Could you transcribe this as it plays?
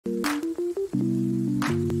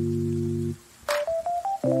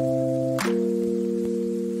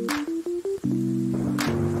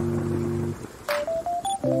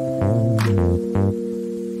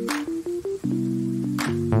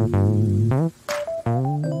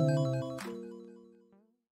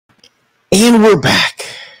And we're back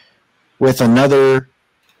with another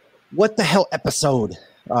What the Hell episode.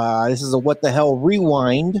 This is a What the Hell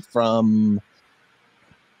rewind from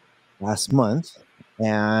last month.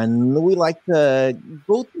 And we like to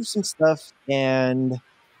go through some stuff and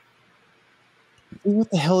see what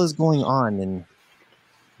the hell is going on and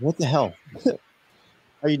what the hell.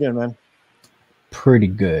 How you doing, man? Pretty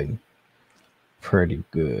good. Pretty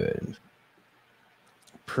good.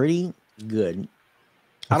 Pretty good.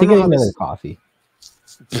 I think I need another coffee.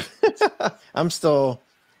 I'm still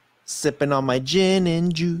sipping on my gin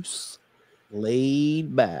and juice,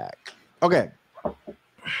 laid back. Okay. I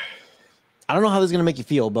don't know how this is gonna make you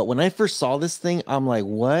feel, but when I first saw this thing, I'm like,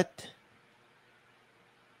 what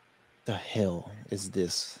the hell is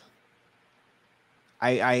this?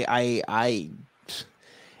 And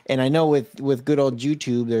I know with good old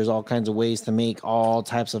YouTube, there's all kinds of ways to make all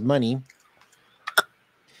types of money.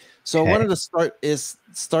 So I wanted to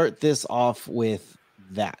start this off with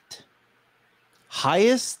that.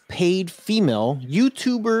 Highest paid female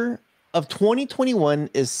YouTuber of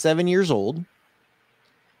 2021 is 7 years old,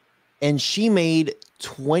 and she made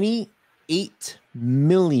 $28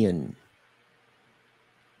 million.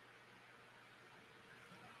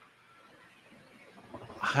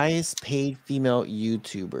 Highest paid female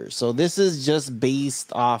YouTuber. So this is just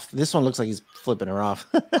based off. This one looks like he's flipping her off.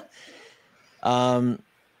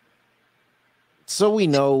 So we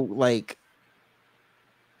know, like,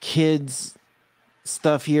 kids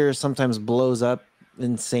stuff here sometimes blows up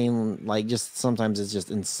insane. Like, just sometimes it's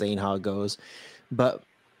just insane how it goes. But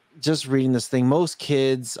just reading this thing, most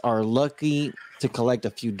kids are lucky to collect a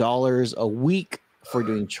few dollars a week for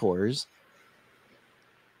doing chores.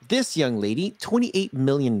 This young lady, $28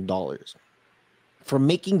 million for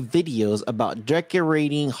making videos about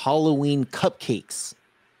decorating Halloween cupcakes.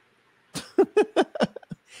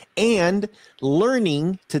 And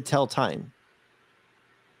learning to tell time.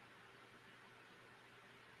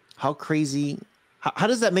 How crazy. How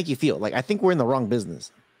does that make you feel? Like, I think we're in the wrong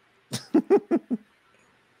business.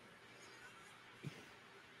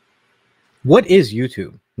 What is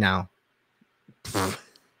YouTube now?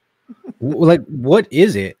 Like, what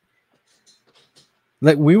is it?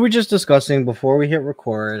 Like, we were just discussing before we hit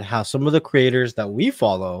record how some of the creators that we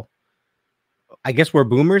follow, I guess we're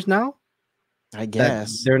boomers now. I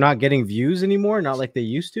guess they're not getting views anymore, not like they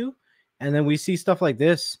used to. And then we see stuff like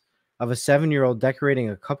this of a 7-year-old decorating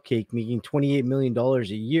a cupcake, making $28 million a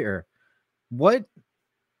year. What?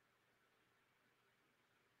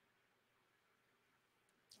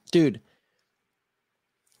 Dude.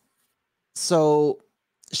 So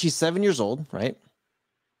she's 7 years old, right?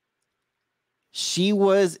 She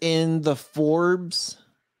was in the Forbes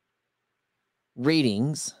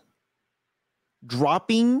ratings,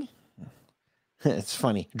 dropping. It's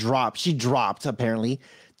funny. She dropped apparently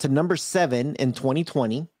to number 7 in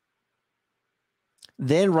 2020.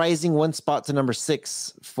 Then rising one spot to number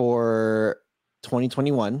 6 for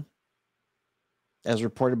 2021, as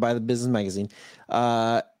reported by the Business Magazine.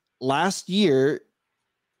 Last year,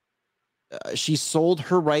 she sold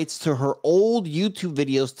her rights to her old YouTube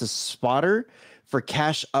videos to Spotter for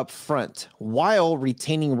cash up front while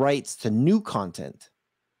retaining rights to new content.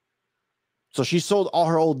 So she sold all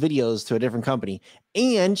her old videos to a different company.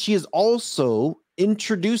 And she is also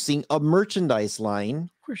introducing a merchandise line.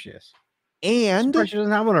 Of course she is. And she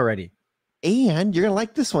doesn't have one already. And you're going to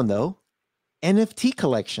like this one, though. NFT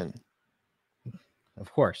collection.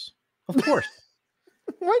 Of course. Of course.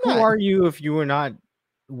 Why not? Who are you if you were not...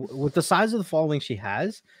 With the size of the following she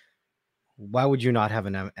has, why would you not have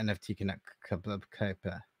an NFT connect?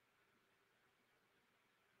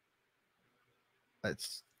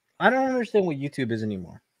 I don't understand what YouTube is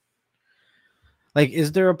anymore. Like,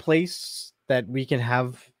 is there a place that we can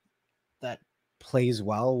have that plays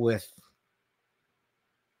well with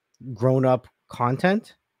grown-up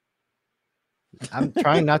content? I'm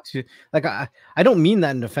trying not to, like, I don't mean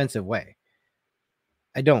that in an offensive way.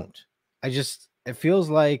 I don't. It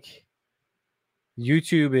feels like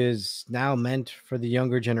YouTube is now meant for the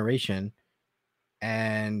younger generation,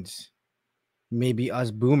 and maybe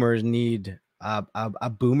us boomers need a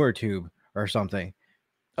boomer tube or something.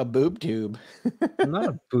 A boob tube. Not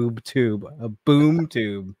a boob tube, a boom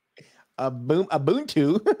tube. A boom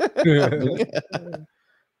tube.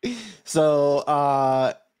 So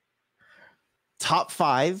top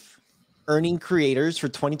 5 earning creators for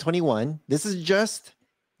 2021. This is just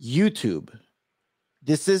YouTube.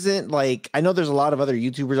 This isn't like, I know there's a lot of other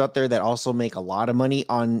YouTubers out there that also make a lot of money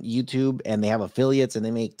on YouTube, and they have affiliates and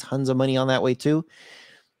they make tons of money on that way too.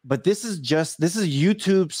 But this is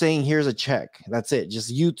YouTube saying, here's a check. That's it.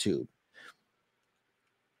 Just YouTube.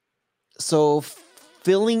 So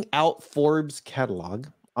filling out Forbes catalog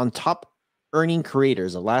on top earning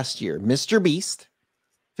creators of last year. Mr. Beast,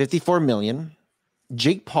 54 million.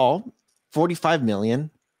 Jake Paul, 45 million.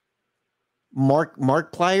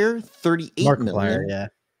 Markiplier, 38 million. Yeah.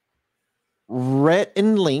 Rhett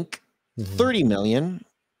and Link, Mhm. 30 million.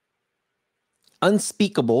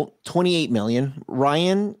 Unspeakable, 28 million.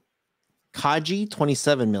 Ryan Kaji,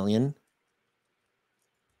 27 million.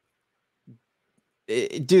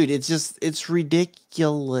 Dude, it's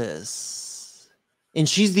ridiculous. And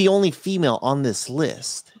she's the only female on this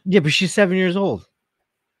list. Yeah, but she's 7 years old.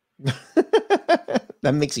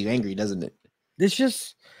 That makes you angry, doesn't it?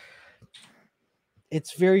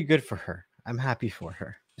 It's very good for her. I'm happy for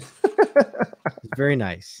her. It's very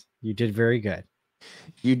nice. You did very good.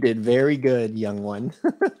 You did very good, young one.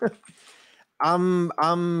 I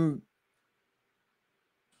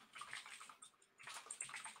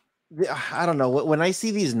don't know. When I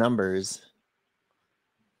see these numbers,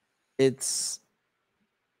 it's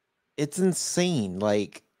insane.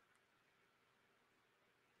 Like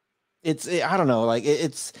I don't know. Like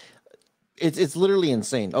it's literally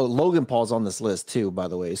insane. Oh, Logan Paul's on this list too, by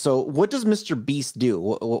the way. So what does Mr. Beast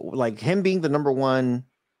do? Like him being the number one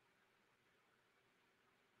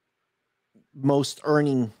most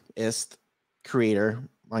earningest creator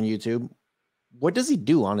on YouTube. What does he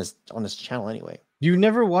do on his channel anyway? You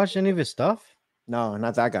never watched any of his stuff? No,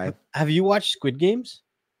 not that guy. Have you watched Squid Games?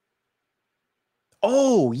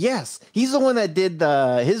 Oh, yes. He's the one that did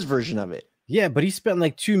his version of it. Yeah, but he spent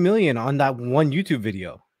like 2 million on that one YouTube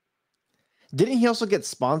video. Didn't he also get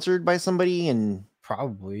sponsored by somebody? And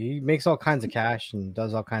probably he makes all kinds of cash and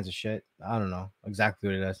does all kinds of shit. I don't know exactly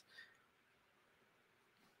what it is.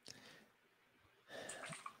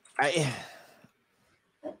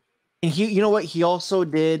 And he, you know what? He also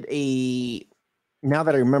did a. Now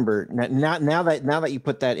that I remember, now that you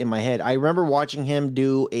put that in my head, I remember watching him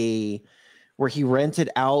do where he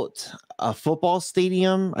rented out a football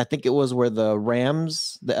stadium. I think it was where the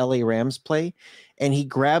LA Rams play, and he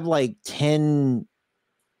grabbed like 10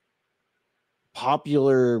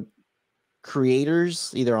 popular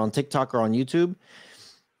creators, either on TikTok or on YouTube.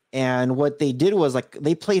 And what they did was like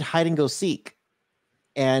they played hide and go seek,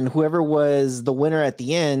 and whoever was the winner at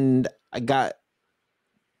the end, I got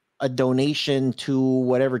a donation to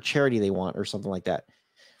whatever charity they want or something like that.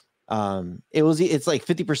 It's like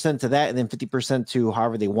 50% to that and then 50% to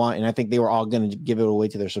however they want. And I think they were all going to give it away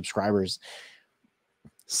to their subscribers.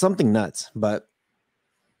 Something nuts, but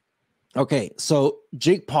okay. So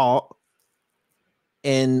Jake Paul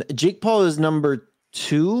is number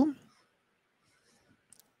 2.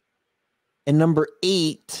 And number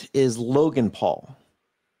 8 is Logan Paul,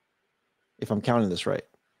 if I'm counting this right.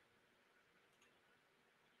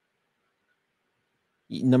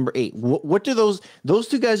 Number 8. What do those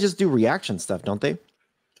two guys just do reaction stuff, don't they?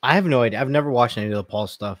 I have no idea. I've never watched any of the Paul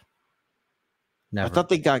stuff. Never. I thought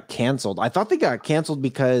they got canceled.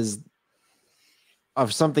 Because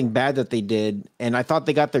of something bad that they did, and I thought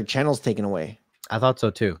they got their channels taken away. I thought so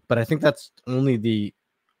too, but I think that's only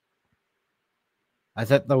I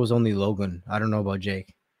thought that was only Logan. I don't know about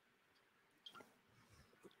Jake.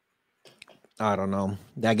 I don't know.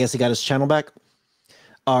 I guess he got his channel back.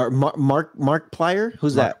 Markiplier?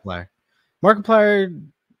 Who's that? Markiplier,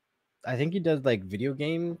 I think he does like video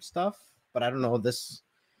game stuff, but I don't know this.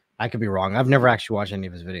 I could be wrong. I've never actually watched any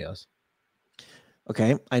of his videos.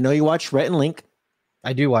 Okay. I know you watch Rhett and Link.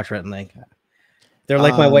 I do watch Rhett and Link. They're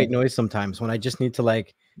like my white noise sometimes when I just need to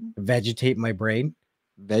like vegetate my brain.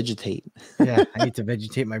 Vegetate. Yeah, I need to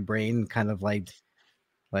vegetate my brain, kind of like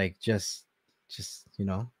just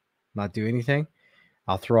not do anything.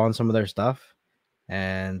 I'll throw on some of their stuff,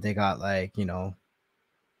 and they got like the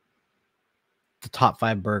top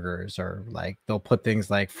 5 burgers, or like they'll put things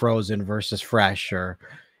like frozen versus fresh, or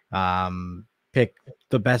pick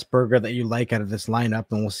the best burger that you like out of this lineup,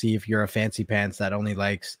 and we'll see if you're a fancy pants that only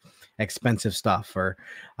likes expensive stuff, or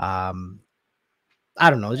I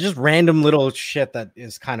don't know, just random little shit that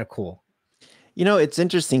is kind of cool. It's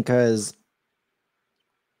interesting because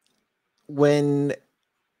when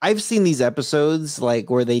I've seen these episodes, like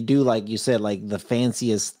where they do, like you said, like the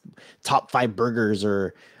fanciest top 5 burgers,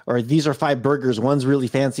 or these are 5 burgers. One's really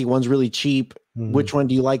fancy, one's really cheap. Which one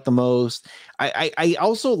do you like the most? I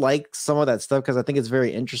also like some of that stuff because I think it's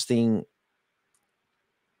very interesting,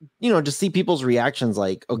 to see people's reactions.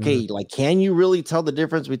 Like, okay, like, can you really tell the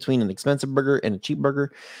difference between an expensive burger and a cheap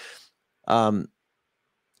burger?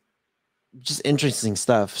 Just interesting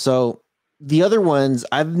stuff. So the other ones,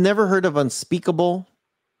 I've never heard of Unspeakable,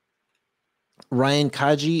 Ryan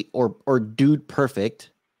Kaji, or Dude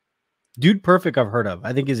Perfect. Dude Perfect I've heard of.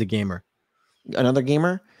 I think he's a gamer. Another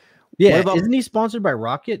gamer. Yeah, about isn't he sponsored by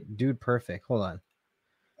Rocket? Dude Perfect. Hold on.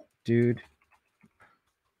 Dude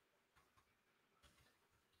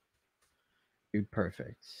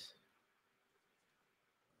Perfect.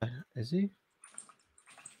 Is he?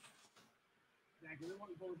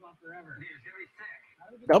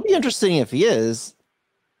 that'll be interesting if he is.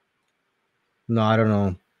 No, I don't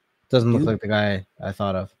know. Doesn't look Dude. like the guy I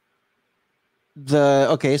thought of.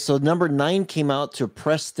 Okay, so number 9 came out to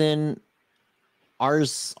Preston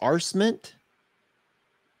Arsement.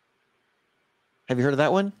 Have you heard of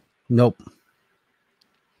that one? Nope.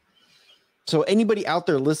 So anybody out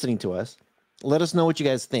there listening to us, let us know what you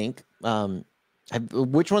guys think.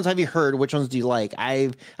 Which ones have you heard? Which ones do you like?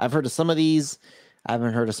 I've heard of some of these. I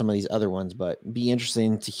haven't heard of some of these other ones, but be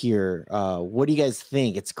interesting to hear. What do you guys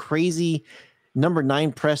think? It's crazy. Number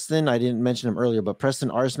 9, Preston. I didn't mention him earlier, but Preston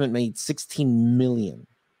Arsement made 16 million.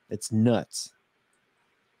 It's nuts.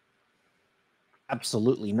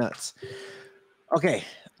 Absolutely nuts. Okay.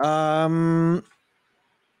 Wanted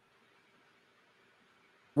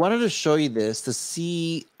to show you this to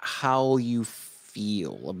see how you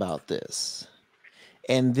feel about this.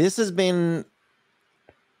 And this has been,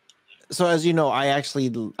 so as you know, I actually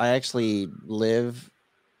live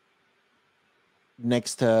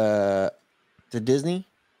next to Disney.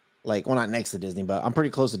 Like, well, not next to Disney, but I'm pretty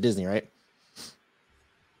close to Disney, right?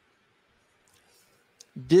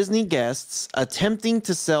 Disney guests attempting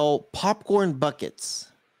to sell popcorn buckets.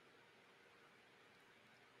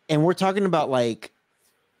 And we're talking about like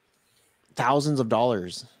thousands of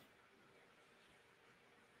dollars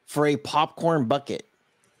for a popcorn bucket.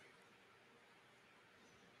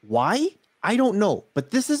 Why? I don't know,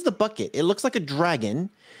 but this is the bucket. It looks like a dragon.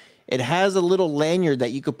 It has a little lanyard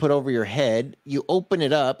that you could put over your head. You open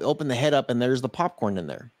it up, open the head up, and there's the popcorn in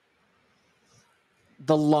there.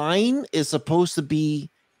 The line is supposed to be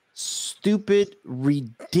stupid,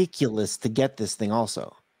 ridiculous to get this thing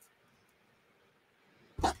also.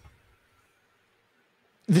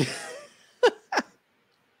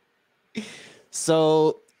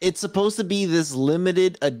 So it's supposed to be this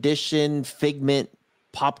limited edition Figment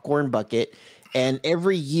popcorn bucket. And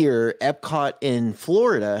every year, Epcot in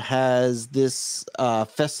Florida has this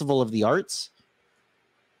Festival of the Arts.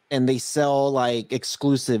 And they sell like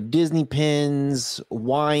exclusive Disney pins,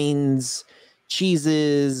 wines,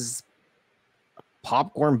 cheeses,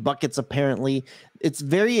 popcorn buckets, apparently. It's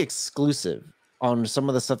very exclusive on some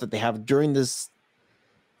of the stuff that they have during this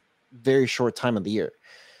very short time of the year.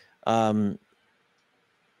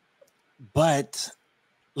 But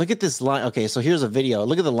look at this line. Okay, so here's a video.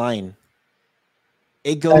 Look at the line.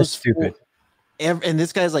 It goes That's stupid. And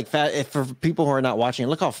this guy's like fast. For people who are not watching,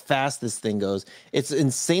 look how fast this thing goes. It's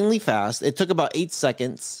insanely fast. It took about 8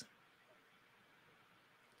 seconds.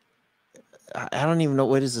 I don't even know,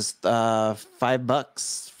 what is this?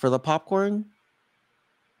 $5 for the popcorn,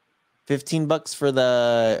 $15 for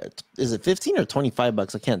the, is it 15 or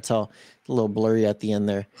 $25? I can't tell. It's a little blurry at the end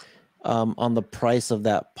there. On the price of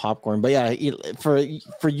that popcorn. But yeah, for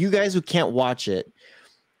you guys who can't watch it,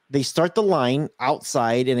 they start the line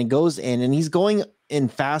outside and it goes in, and he's going in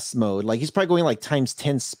fast mode. Like, he's probably going like times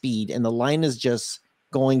 10 speed, and the line is just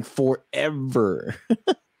going forever.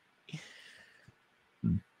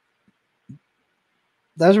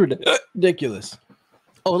 That's ridiculous.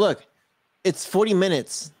 Oh, look, it's 40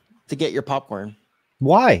 minutes to get your popcorn.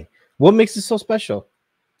 Why? What makes it so special?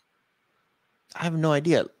 I have no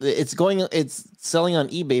idea. It's selling on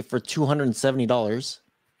eBay for $270.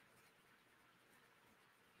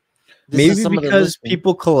 Maybe because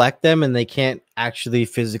people collect them and they can't actually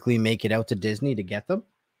physically make it out to Disney to get them.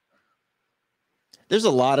 There's a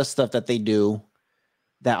lot of stuff that they do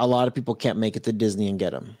that a lot of people can't make it to Disney and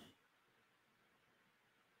get them.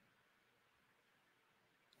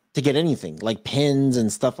 To get anything, like pins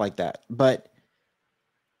and stuff like that. But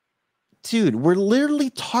dude, we're literally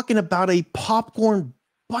talking about a popcorn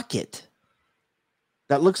bucket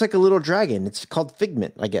that looks like a little dragon. It's called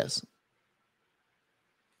Figment, I guess.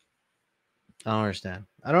 I don't understand.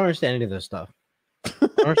 I don't understand any of this stuff. I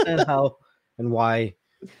don't understand how and why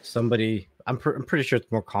somebody, I'm pretty sure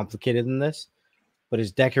it's more complicated than this, but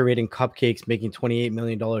is decorating cupcakes making $28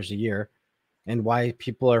 million a year, and why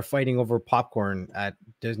people are fighting over popcorn at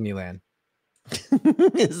Disneyland.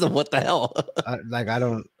 What the hell? I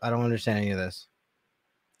don't understand any of this.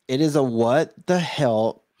 It is a what the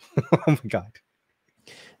hell? Oh my God.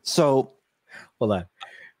 So hold on.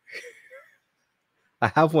 I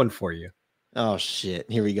have one for you. Oh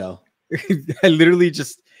shit. Here we go. I literally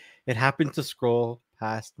it happened to scroll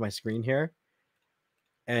past my screen here,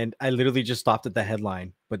 and I literally just stopped at the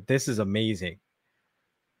headline, but this is amazing.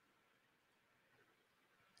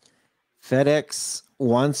 FedEx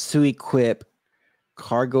wants to equip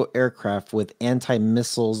cargo aircraft with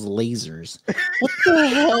anti-missiles lasers. What the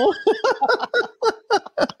hell?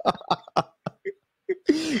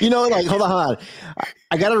 You know, like, hold on.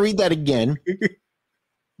 I got to read that again.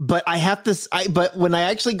 But I have to. But when I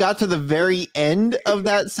actually got to the very end of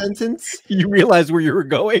that sentence, you realize where you were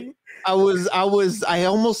going. I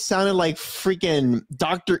almost sounded like freaking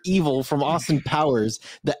Dr. Evil from Austin Powers,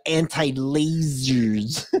 the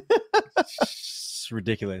anti-lasers. It's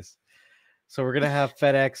ridiculous. So we're gonna have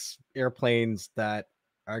FedEx airplanes that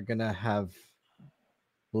are gonna have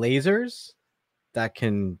lasers that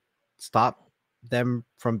can stop them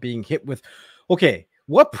from being hit with. Okay,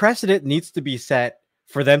 what precedent needs to be set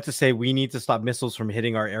for them to say we need to stop missiles from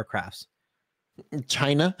hitting our aircrafts?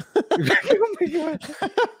 China. Oh my God.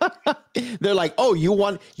 They're like, oh,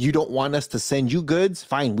 you don't want us to send you goods?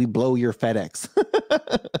 Fine, we blow your FedEx.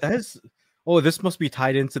 This must be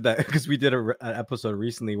tied into that, because we did an episode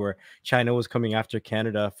recently where China was coming after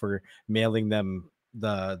Canada for mailing them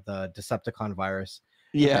the Decepticon virus.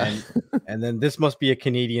 Yeah. And then this must be a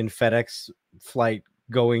Canadian FedEx flight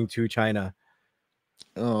going to China.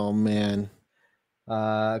 Oh man.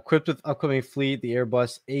 Equipped with upcoming fleet, the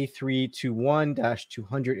Airbus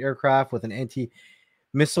A321-200 aircraft with an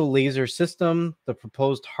anti-missile laser system. The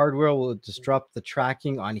proposed hardware will disrupt the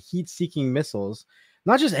tracking on heat-seeking missiles.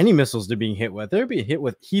 Not just any missiles they're being hit with. They're being hit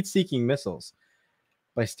with heat-seeking missiles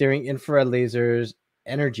by steering infrared lasers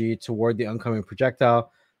energy toward the oncoming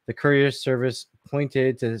projectile. The courier service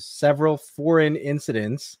pointed to several foreign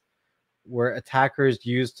incidents where attackers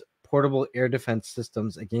used portable air defense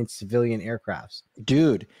systems against civilian aircrafts.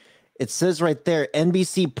 Dude, it says right there,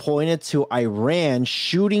 NBC pointed to Iran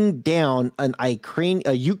shooting down a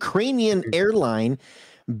Ukrainian airline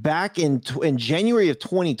back in January of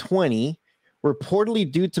 2020, reportedly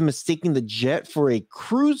due to mistaking the jet for a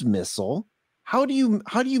cruise missile. How do you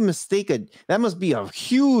mistake that must be a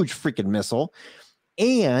huge freaking missile.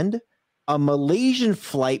 And a Malaysian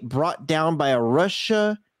flight brought down by a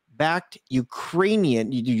Russia-backed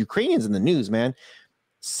Ukrainians in the news, man.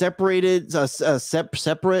 Separate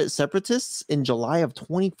separatists in July of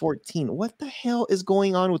 2014. What the hell is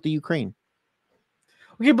going on with the Ukraine?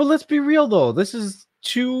 Okay, but let's be real though. This is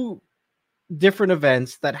two different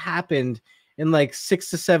events that happened in like 6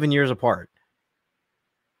 to 7 years apart.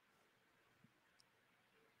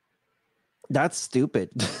 That's stupid.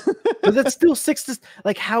 But that's still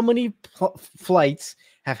like how many flights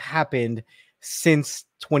have happened since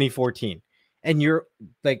 2014? And you're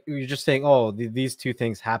just saying, oh, these two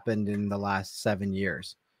things happened in the last 7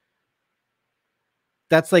 years.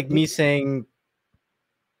 That's like me saying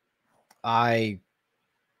I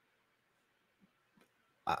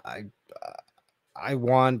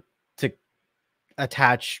want to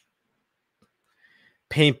attach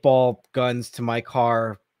paintball guns to my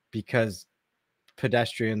car because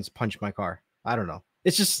pedestrians punch my car. I don't know.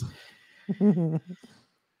 It's just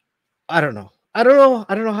I don't know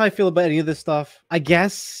how I feel about any of this stuff. I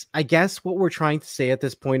guess what we're trying to say at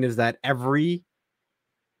this point is that every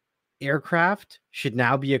aircraft should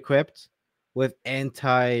now be equipped with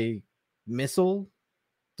anti-missile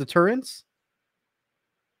deterrence.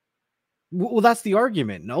 Well, that's the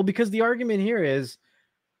argument. No, because the argument here is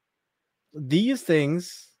these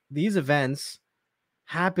events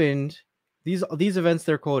happened. These events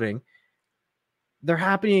they're quoting, they're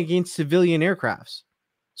happening against civilian aircrafts.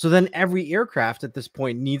 So then every aircraft at this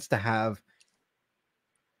point needs to have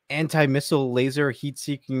anti-missile laser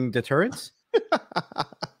heat-seeking deterrence.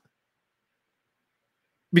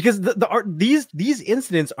 Because these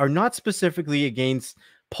incidents are not specifically against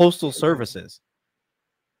postal services.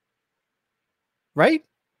 Right?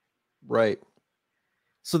 Right.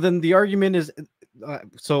 So then the argument is,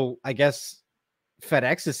 so I guess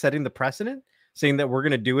FedEx is setting the precedent, saying that we're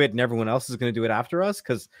going to do it and everyone else is going to do it after us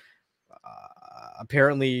because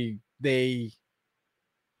apparently they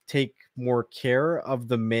take more care of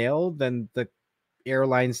the mail than the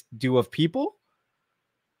airlines do of people.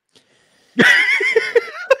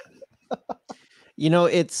 You know,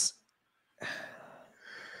 it's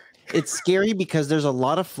scary because there's a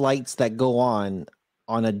lot of flights that go on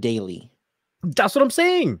a daily. That's what I'm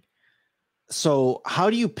saying. So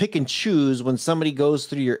how do you pick and choose when somebody goes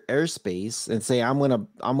through your airspace and say, I'm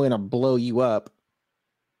gonna blow you up?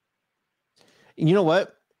 And you know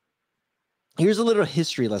what? Here's a little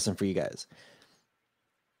history lesson for you guys.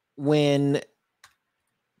 When,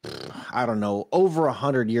 I don't know, over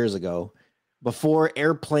 100 years ago, before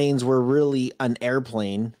airplanes were really an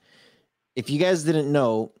airplane, if you guys didn't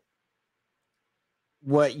know,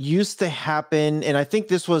 what used to happen, and I think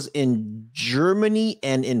this was in Germany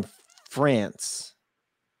and in France,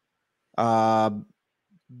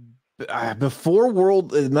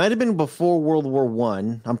 It might have been before World War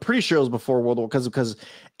One. I'm pretty sure it was before World War, because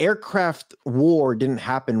aircraft war didn't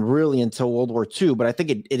happen really until World War Two, but I think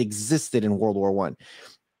it existed in World War One.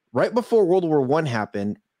 Right before World War One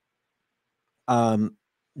happened,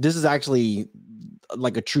 this is actually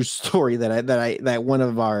like a true story that when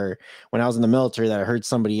I was in the military, that I heard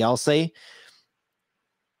somebody else say.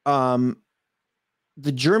 The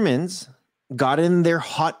Germans got in their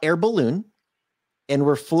hot air balloon and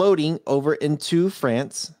were floating over into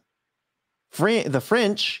France. The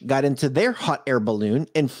French got into their hot air balloon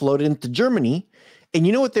and floated into Germany. And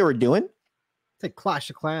you know what they were doing? It's like Clash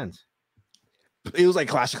of Clans. It was like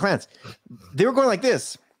Clash of Clans. They were going like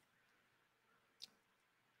this.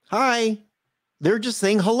 Hi. They're just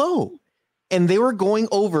saying hello. And they were going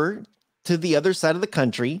over to the other side of the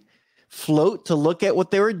country, float to look at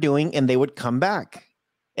what they were doing, and they would come back.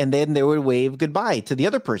 And then they would wave goodbye to the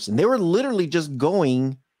other person. They were literally just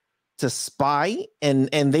going to spy, and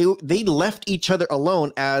they left each other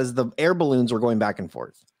alone as the air balloons were going back and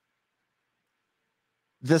forth.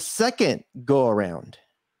 The second go around,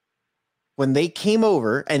 when they came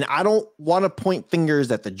over, and I don't want to point fingers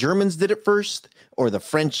that the Germans did it first or the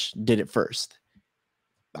French did it first.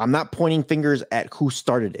 I'm not pointing fingers at who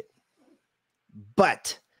started it.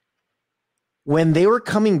 But when they were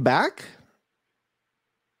coming back,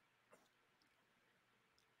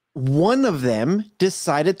 one of them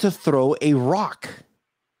decided to throw a rock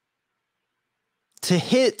to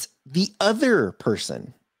hit the other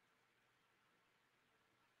person.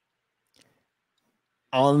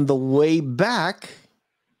 On the way back,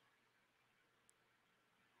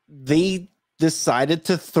 they decided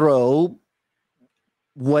to throw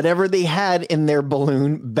whatever they had in their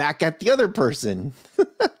balloon back at the other person.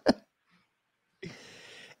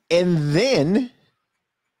 And then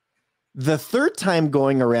the third time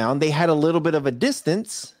going around, they had a little bit of a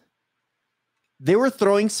distance. They were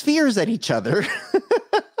throwing spheres at each other,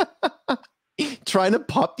 trying to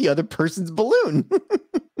pop the other person's balloon.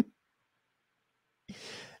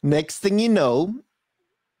 Next thing you know,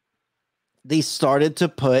 they started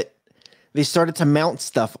to mount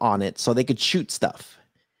stuff on it so they could shoot stuff.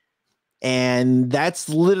 And that's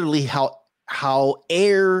literally how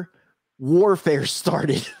air warfare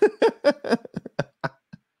started.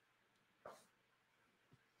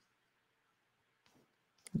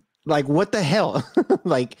 Like, what the hell?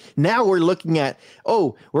 Like, now we're looking at,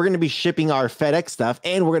 we're going to be shipping our FedEx stuff,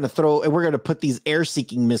 and we're going to put these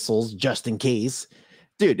air-seeking missiles just in case.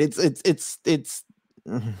 Dude, it's it's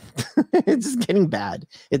getting bad.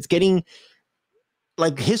 It's getting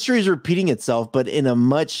like history is repeating itself, but in a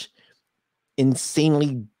much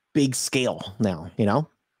insanely big scale now, you know?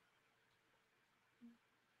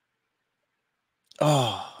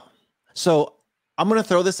 Oh, so I'm going to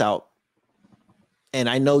throw this out, and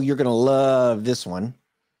I know you're going to love this one.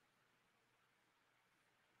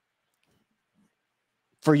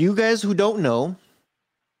 For you guys who don't know,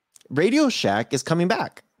 Radio Shack is coming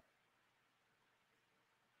back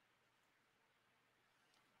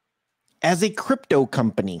as a crypto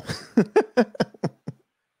company.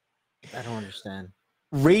 I don't understand.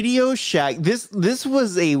 Radio Shack. This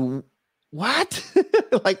was a what?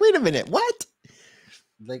 Like, wait a minute, what?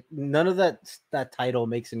 Like, none of that title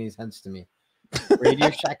makes any sense to me.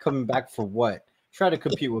 Radio Shack coming back for what? Try to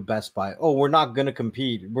compete with Best Buy. Oh, we're not gonna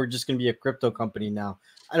compete. We're just gonna be a crypto company now.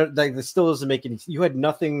 I don't like. This still doesn't make any. You had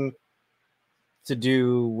nothing to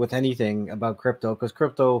do with anything about crypto, because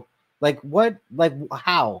crypto, like, what, like,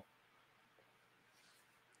 how?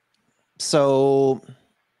 So,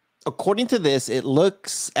 according to this, it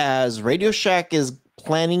looks as Radio Shack is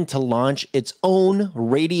planning to launch its own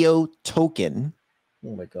radio token.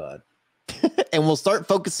 Oh my god. And we'll start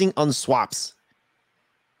focusing on swaps,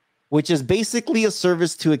 which is basically a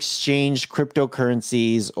service to exchange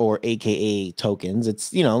cryptocurrencies, or AKA tokens.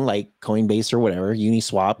 It's, like Coinbase or whatever,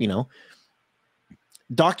 Uniswap,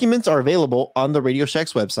 Documents are available on the Radio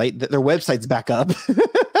Shack's website. Their website's back up.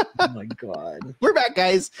 Oh my god. We're back,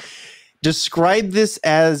 guys. Describe this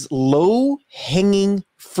as low-hanging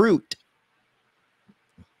fruit.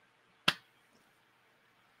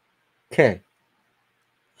 Okay.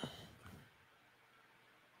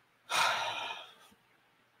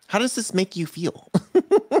 How does this make you feel?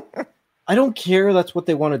 I don't care that's what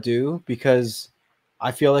they want to do, because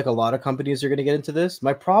I feel like a lot of companies are going to get into this.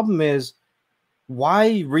 My problem is,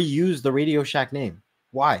 why reuse the Radio Shack name?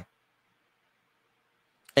 Why?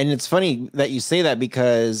 And it's funny that you say that,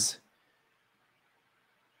 because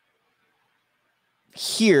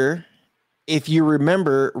here, if you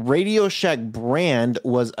remember, Radio Shack brand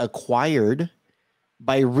was acquired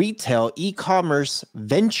by Retail E-commerce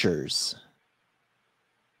Ventures.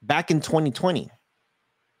 back in 2020.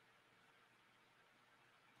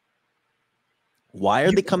 Why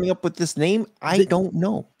are they coming up with this name? I don't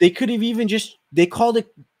know. They could have even they called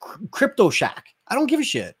it Crypto Shack. I don't give a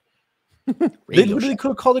shit. They literally could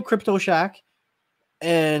have called it Crypto Shack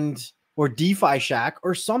or DeFi Shack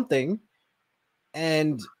or something,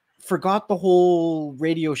 and forgot the whole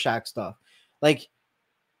Radio Shack stuff. Like,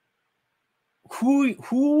 who?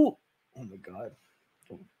 Oh my god,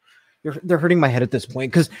 they're hurting my head at this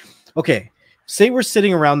point. Because, okay, say we're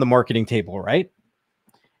sitting around the marketing table, right?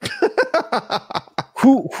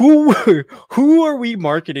 Who are we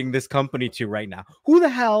marketing this company to right now? Who the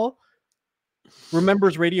hell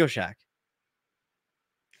remembers Radio Shack?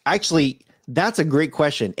 Actually, that's a great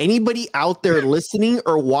question. Anybody out there listening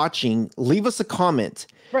or watching, leave us a comment.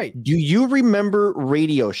 Right. Do you remember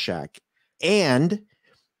Radio Shack? And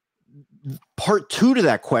part 2 to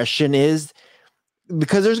that question is,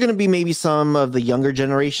 because there's going to be maybe some of the younger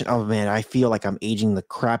generation. Oh man, I feel like I'm aging the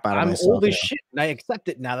crap out of myself. I'm old as shit, and I accept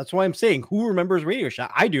it now. That's why I'm saying, who remembers Radio Shack?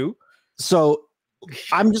 I do. So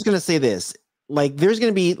I'm just going to say this. Like, there's going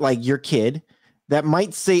to be like your kid that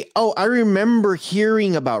might say, oh, I remember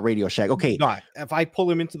hearing about Radio Shack. Okay. Not. If I pull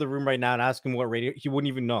him into the room right now and ask him what radio, he wouldn't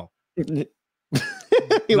even know. He'll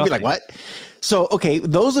be like, what? So, okay,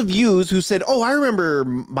 those of you who said, oh, I remember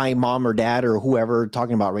my mom or dad or whoever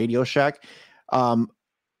talking about Radio Shack. Do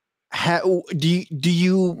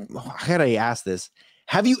you, how do I ask this?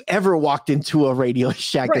 Have you ever walked into a Radio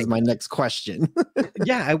Shack? Right. Is my next question.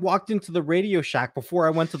 Yeah, I walked into the Radio Shack before I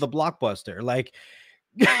went to the Blockbuster. Like,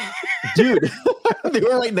 dude, they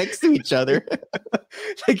were right next to each other.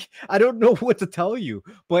 Like, I don't know what to tell you,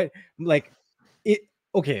 but like it.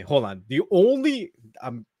 Okay, hold on.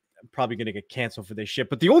 I'm probably gonna get canceled for this shit,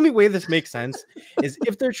 but the only way this makes sense is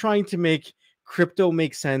if they're trying to make crypto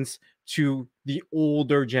make sense to the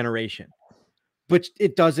older generation, but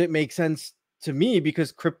it doesn't make sense to me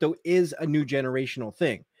because crypto is a new generational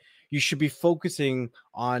thing. You should be focusing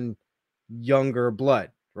on younger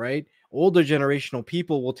blood, right? Older generational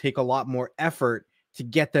people will take a lot more effort to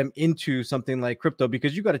get them into something like crypto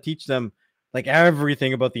because you got to teach them like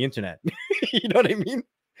everything about the internet. You know what I mean?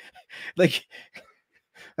 Like,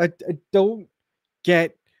 I don't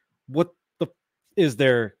get what is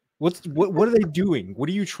there. What are they doing? What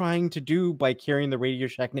are you trying to do by carrying the Radio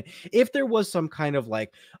Shack name? If there was some kind of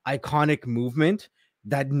like iconic movement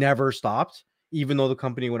that never stopped, even though the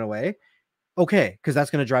company went away, okay, because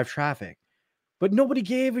that's going to drive traffic. But nobody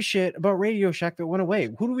gave a shit about Radio Shack that went away.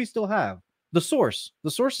 Who do we still have? The Source.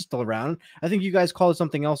 The Source is still around. I think you guys call it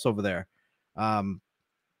something else over there.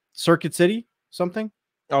 Circuit City, something.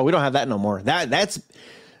 Oh, we don't have that no more. That's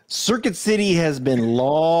Circuit City has been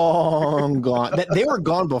long gone. They were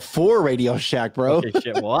gone before Radio Shack, bro. Okay,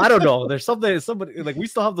 shit. Well, I don't know. There's somebody like we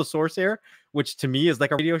still have the Source here, which to me is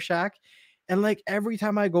like a Radio Shack. And like every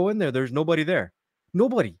time I go in there, there's nobody there.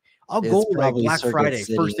 Nobody. I'll go like Black Friday,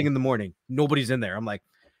 first thing in the morning. Nobody's in there. I'm like,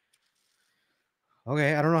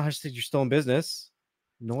 okay, I don't know how you're still in business.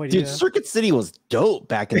 No idea. Dude, Circuit City was dope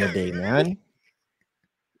back in the day, man.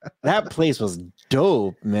 That place was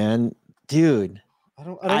dope, man. Dude. I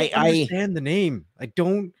don't understand the name. I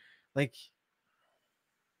don't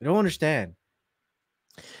understand.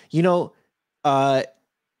 You know,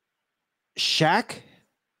 Shack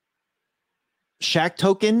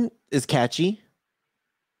token is catchy.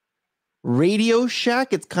 Radio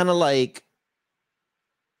Shack, it's kind of like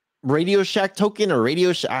Radio Shack token or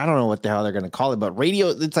Radio Shack. I don't know what the hell they're going to call it, but radio,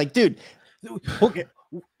 it's like, dude. Okay,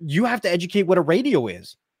 you have to educate what a radio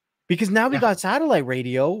is. Because now we got satellite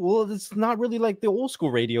radio. Well, it's not really like the old school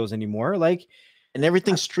radios anymore. Like, and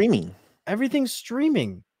everything's streaming. Everything's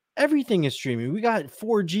streaming. Everything is streaming. We got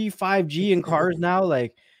 4G, 5G in cars now.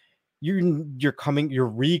 Like, you're coming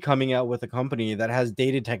out with a company that has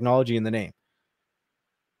dated technology in the name.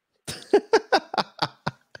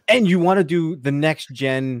 And you want to do the next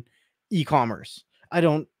gen e-commerce.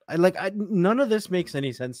 None of this makes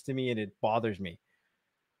any sense to me, and it bothers me.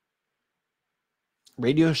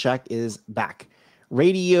 Radio Shack is back.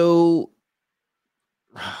 Radio,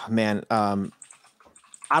 man, I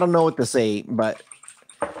don't know what to say, but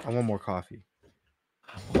I want more coffee.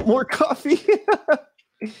 More coffee?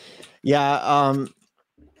 Yeah, I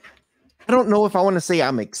don't know if I want to say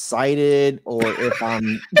I'm excited or if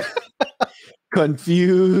I'm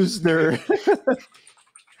confused or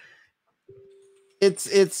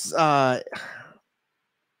it's I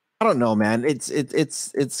don't know, man.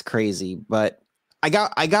 It's crazy, but I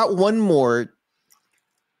got one more.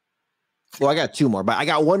 Well, I got two more, but I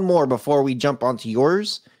got one more before we jump onto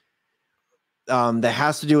yours. That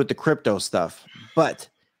has to do with the crypto stuff. But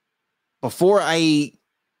before I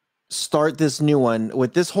start this new one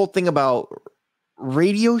with this whole thing about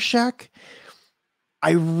Radio Shack,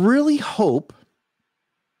 I really hope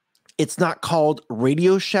it's not called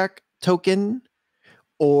Radio Shack token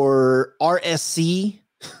or RSC.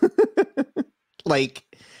 Like,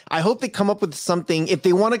 I hope they come up with something. If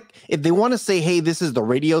they want to say, hey, this is the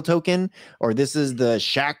radio token or this is the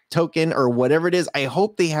Shack token or whatever it is, I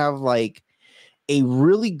hope they have like a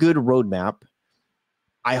really good roadmap.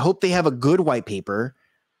 I hope they have a good white paper.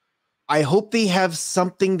 I hope they have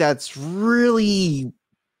something that's really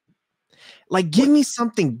like, give me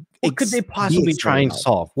something. What could they possibly trying to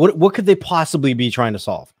solve? What could they possibly be trying to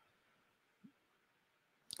solve?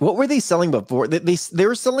 What were they selling before? They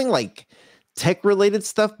were selling like tech related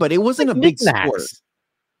stuff, but it wasn't like a big sport.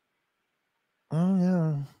 Oh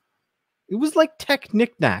yeah. It was like tech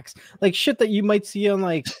knickknacks, like shit that you might see on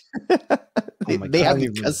like they have me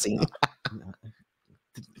cussing.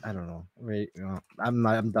 I don't know. Right?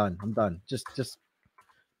 I'm done. I'm done. Just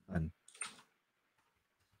done.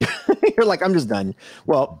 You're like, I'm just done.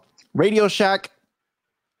 Well, Radio Shack,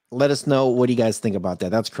 let us know what do you guys think about that.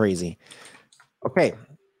 That's crazy. Okay.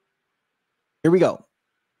 Here we go.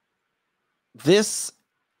 This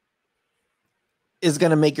is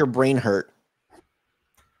gonna make your brain hurt.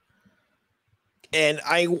 And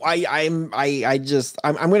I'm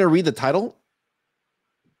gonna read the title.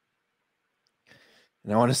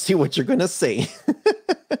 And I want to see what you're gonna say.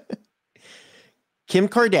 Kim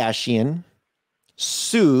Kardashian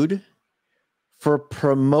sued for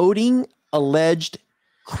promoting alleged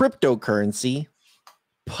cryptocurrency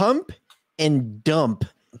pump and dump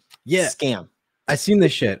scam. I seen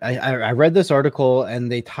this shit. I read this article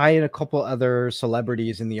and they tie in a couple other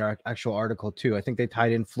celebrities in the actual article too. I think they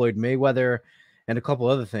tied in Floyd Mayweather and a couple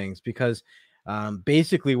other things because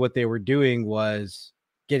basically what they were doing was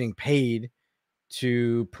getting paid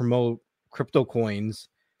to promote crypto coins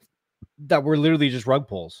that were literally just rug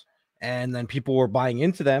pulls. And then people were buying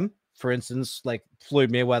into them. For instance, like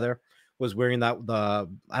Floyd Mayweather was wearing I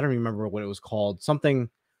don't remember what it was called. Something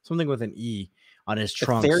with an E on his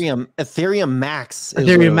trunks. Ethereum Max.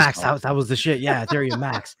 Ethereum Max. That was the shit. Yeah, Ethereum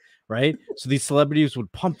Max. Right. So these celebrities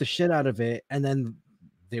would pump the shit out of it, and then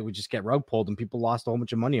they would just get rug pulled, and people lost a whole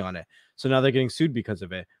bunch of money on it. So now they're getting sued because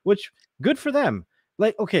of it, which good for them.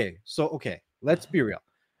 Like, okay, let's be real.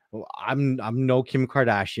 Well, I'm no Kim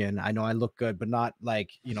Kardashian. I know I look good, but not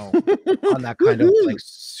like, you know, on that kind of like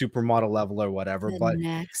supermodel level or whatever. But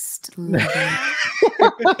next level.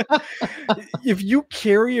 If you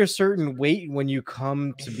carry a certain weight when you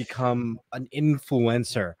come to become an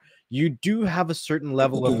influencer, you do have a certain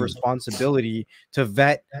level of responsibility to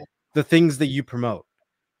vet the things that you promote.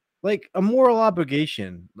 Like a moral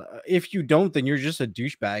obligation. If you don't, then you're just a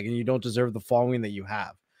douchebag and you don't deserve the following that you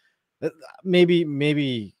have.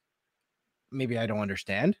 Maybe I don't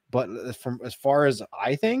understand, but from as far as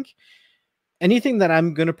I think, anything that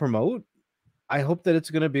I'm going to promote, I hope that it's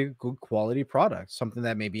going to be a good quality product, something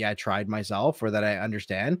that maybe I tried myself or that I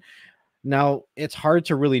understand. Now, it's hard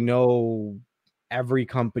to really know every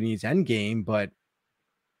company's end game, but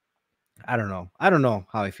I don't know. I don't know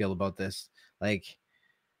how I feel about this. Like,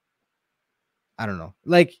 I don't know.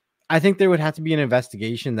 Like, I think there would have to be an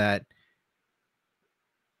investigation that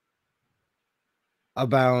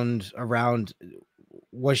around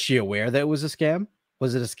was she aware that it was a scam?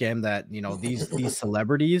 Was it a scam that, you know, these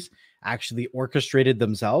celebrities actually orchestrated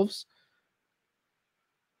themselves?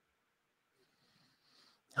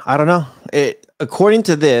 I don't know. According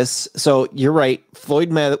to this, so you're right, Floyd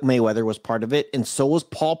Mayweather was part of it, and so was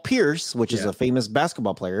Paul Pierce, which is a famous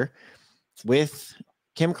basketball player, with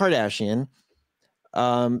Kim Kardashian.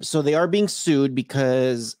 So they are being sued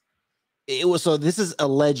because this is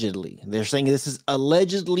allegedly, they're saying this is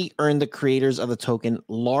allegedly earned the creators of the token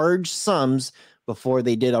large sums before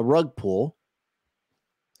they did a rug pull.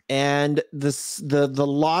 And the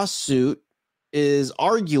lawsuit is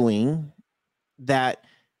arguing that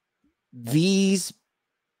these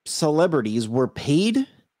celebrities were paid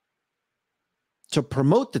to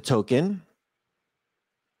promote the token.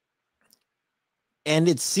 And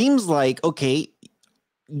it seems like, okay,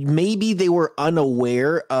 maybe they were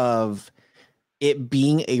unaware of it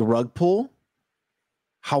being a rug pull.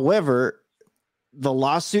 However, the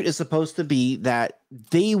lawsuit is supposed to be that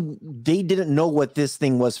they didn't know what this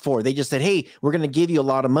thing was for. They just said, hey, we're going to give you a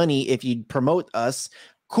lot of money if you promote us.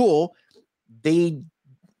 Cool. They,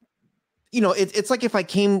 you know, it's like if I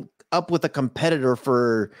came up with a competitor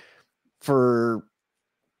for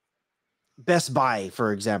Best Buy,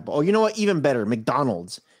 for example. Oh, you know what? Even better,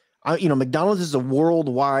 McDonald's. McDonald's is a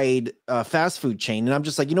worldwide fast food chain. And I'm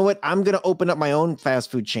just like, you know what? I'm going to open up my own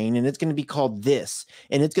fast food chain and it's going to be called this.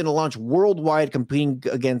 And it's going to launch worldwide competing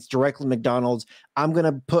against directly McDonald's. I'm going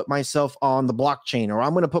to put myself on the blockchain or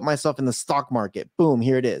I'm going to put myself in the stock market. Boom,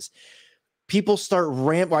 here it is. People start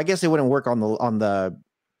well, I guess it wouldn't work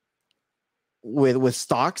with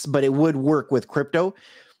stocks, but it would work with crypto.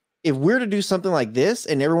 If we're to do something like this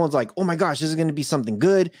and everyone's like, oh my gosh, this is going to be something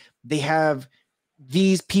good. They have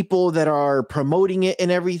these people that are promoting it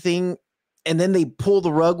and everything, and then they pull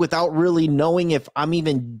the rug without really knowing if I'm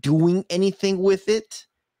even doing anything with it.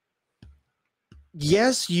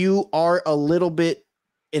 Yes, you are a little bit,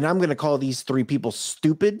 and I'm going to call these three people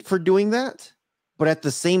stupid for doing that. But at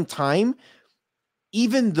the same time,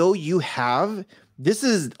 even though you have, this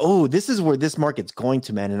is where this market's going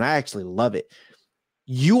to, man. And I actually love it.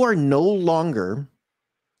 You are no longer,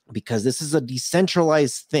 because this is a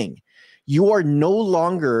decentralized thing, you are no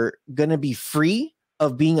longer going to be free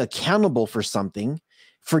of being accountable for something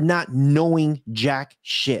for not knowing jack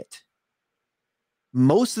shit.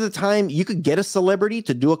 Most of the time, you could get a celebrity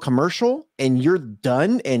to do a commercial and you're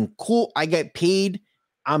done and cool. I get paid.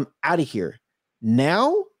 I'm out of here.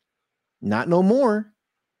 Now, not no more.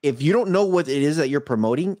 If you don't know what it is that you're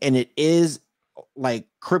promoting, and it is like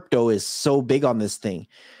crypto is so big on this thing,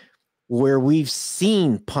 where we've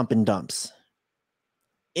seen pump and dumps.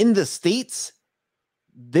 In the States,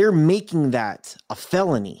 they're making that a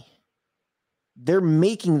felony. They're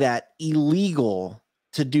making that illegal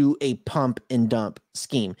to do a pump and dump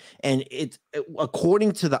scheme. And it's,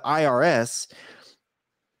 according to the IRS,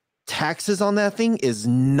 taxes on that thing is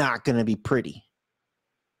not going to be pretty.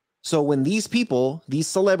 So when these people, these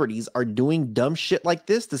celebrities are doing dumb shit like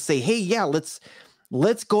this to say, hey, yeah,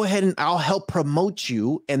 let's go ahead and I'll help promote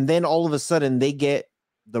you. And then all of a sudden they get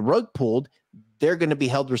the rug pulled. They're going to be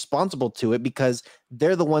held responsible to it because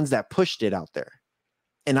they're the ones that pushed it out there.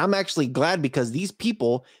 And I'm actually glad because these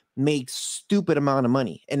people make stupid amount of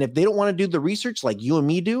money. And if they don't want to do the research like you and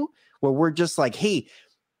me do, where we're just like, hey,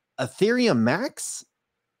 Ethereum Max,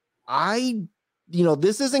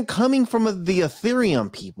 this isn't coming from the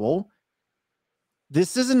Ethereum people.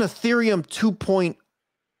 This isn't Ethereum 2.1,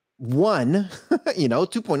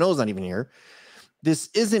 2.0 is not even here. This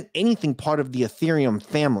isn't anything part of the Ethereum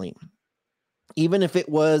family. Even if it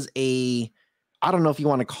was I don't know if you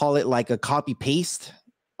want to call it like a copy paste,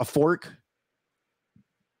 a fork.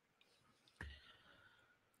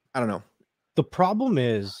 I don't know. The problem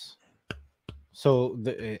is, we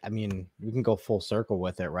can go full circle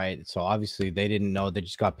with it, right? So obviously they didn't know, they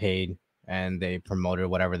just got paid and they promoted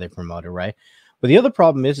whatever they promoted, right? But the other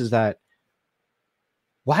problem is that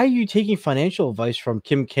why are you taking financial advice from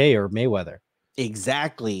Kim K or Mayweather?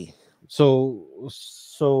 Exactly.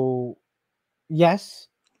 So yes,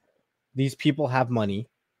 these people have money,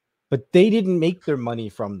 but they didn't make their money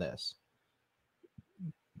from this,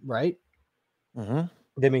 right? Mm-hmm.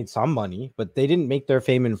 They made some money, but they didn't make their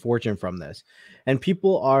fame and fortune from this. And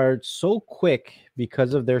people are so quick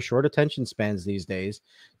because of their short attention spans these days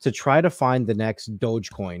to try to find the next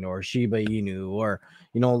Dogecoin or Shiba Inu or,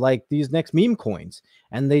 like these next meme coins.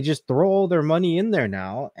 And they just throw all their money in there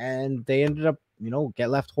now and they ended up, get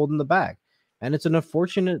left holding the bag. And it's an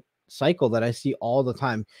unfortunate cycle that I see all the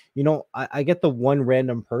time. I get the one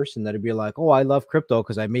random person that'd be like, oh, I love crypto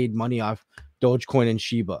because I made money off Dogecoin and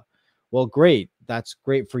Shiba. Well, great. That's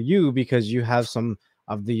great for you because you have some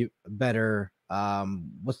of the better,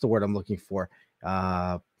 what's the word I'm looking for?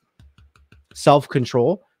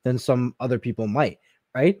 Self-control than some other people might,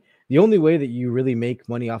 right? The only way that you really make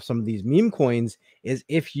money off some of these meme coins is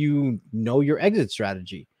if you know your exit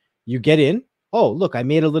strategy. You get in, oh, look, I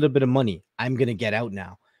made a little bit of money. I'm going to get out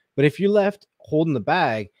now. But if you're left holding the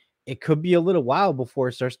bag, it could be a little while before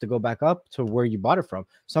it starts to go back up to where you bought it from.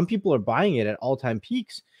 Some people are buying it at all-time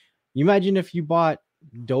peaks. You imagine if you bought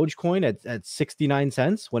Dogecoin at 69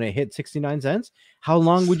 cents when it hit 69 cents, how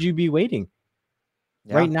long would you be waiting?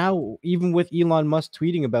 Yeah. Right now, even with Elon Musk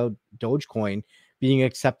tweeting about Dogecoin being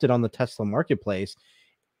accepted on the Tesla marketplace,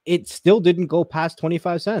 it still didn't go past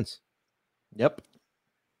 25 cents. Yep.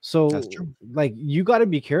 So that's true. Like, you got to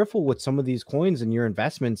be careful with some of these coins and your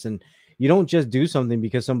investments, and you don't just do something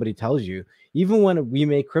because somebody tells you. Even when we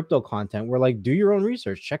make crypto content, we're like, do your own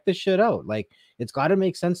research, check this shit out. Like, it's got to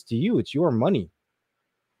make sense to you. It's your money.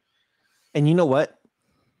 And you know what?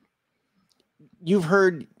 You've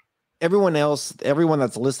heard everyone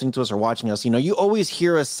that's listening to us or watching us, you always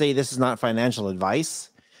hear us say this is not financial advice.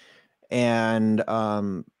 And,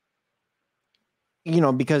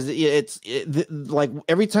 because like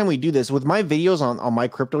every time we do this with my videos on my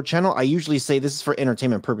crypto channel, I usually say this is for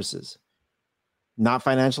entertainment purposes. not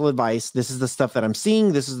financial advice. This is the stuff that I'm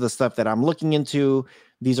seeing. This is the stuff that I'm looking into.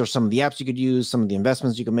 These are some of the apps you could use, some of the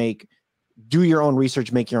investments you can make. Do your own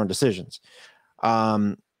research, make your own decisions.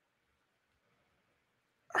 Her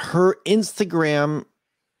Instagram,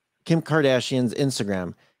 Kim Kardashian's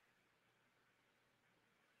Instagram,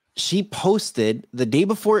 she posted the day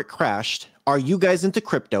before it crashed, "Are you guys into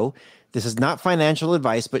crypto? This is not financial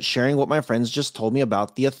advice, but sharing what my friends just told me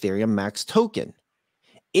about the Ethereum Max token."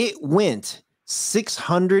 It went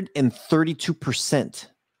 632%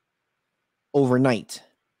 overnight.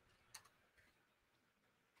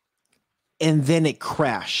 And then it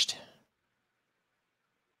crashed.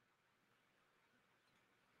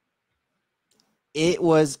 It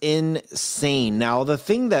was insane. Now, the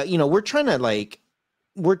thing that, we're trying to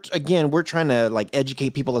we're trying to educate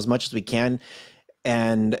people as much as we can.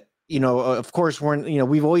 And, of course,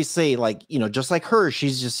 we've always say just like her,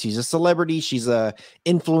 she's a celebrity. She's a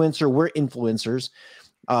influencer. We're influencers,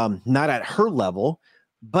 not at her level,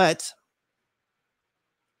 but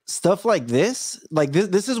stuff like this,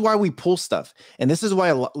 this is why we pull stuff. And this is why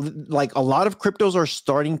a lot of cryptos are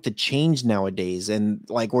starting to change nowadays. And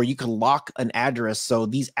where you can lock an address so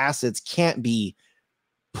these assets can't be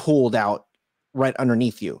pulled out right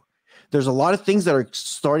underneath you. There's a lot of things that are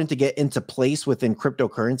starting to get into place within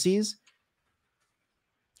cryptocurrencies.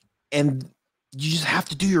 And you just have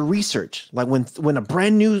to do your research. Like when a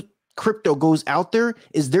brand new crypto goes out there,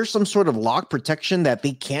 is there some sort of lock protection that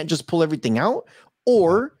they can't just pull everything out?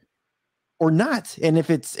 Or not. And if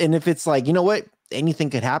it's like, you know what, anything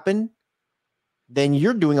could happen, then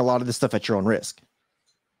you're doing a lot of this stuff at your own risk.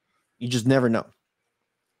 You just never know.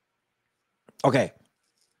 Okay.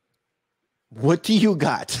 What do you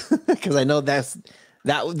got? Because I know that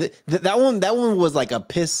one was like a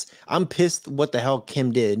piss. I'm pissed what the hell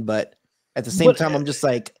Kim did, but at the same time, I'm just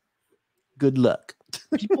like, good luck.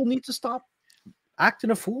 People need to stop acting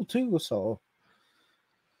a fool too. So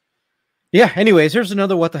yeah, anyways, here's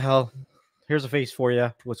another what the hell. Here's a face for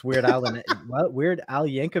you. What's Weird Al and Weird Al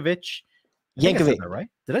Yankovic? Yankovic, right?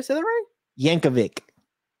 Did I say that right? Yankovic.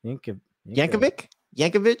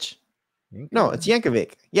 Yankovic? No, it's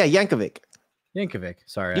Yankovic. Yeah, Yankovic.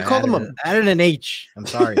 Sorry, you called him added an H. I'm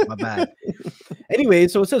sorry, my bad. Anyway,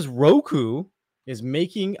 so it says Roku is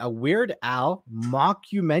making a Weird Al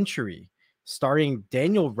mockumentary starring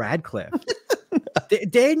Daniel Radcliffe.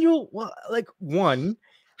 Daniel, well, one,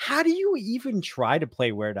 how do you even try to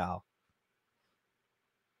play Weird Al?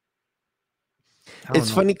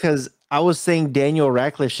 It's funny because I was saying Daniel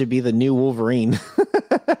Radcliffe should be the new Wolverine.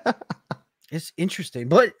 It's interesting,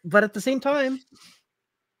 but at the same time,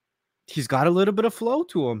 he's got a little bit of flow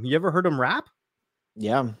to him. You ever heard him rap?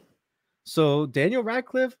 Yeah. So Daniel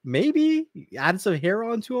Radcliffe, maybe add some hair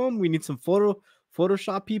onto him. We need some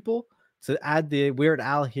Photoshop people to add the Weird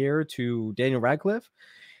Al hair to Daniel Radcliffe.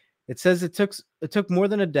 It says it took more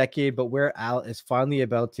than a decade, but Weird Al is finally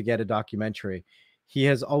about to get a documentary he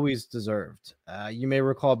has always deserved. You may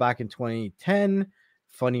recall back in 2010,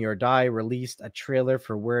 Funny or Die released a trailer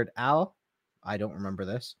for Weird Al. I don't remember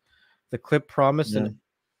this. The clip promised an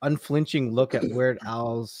unflinching look at Weird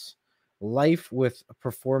Al's life with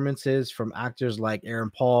performances from actors like Aaron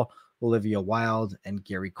Paul, Olivia Wilde, and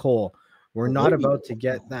Gary Cole. We're not about to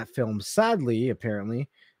get that film, sadly, apparently,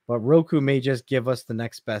 but Roku may just give us the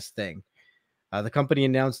next best thing. The company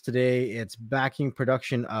announced today its backing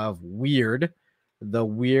production of Weird, the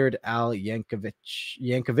Weird Al Yankovic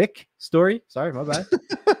story. Sorry, my bad.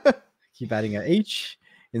 Keep adding an H.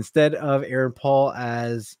 Instead of Aaron Paul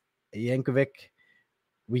as Yankovic,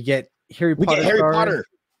 we get Harry Potter.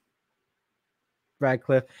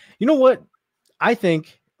 Radcliffe. You know what? I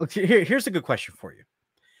think, here's a good question for you.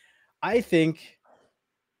 I think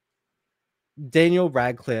Daniel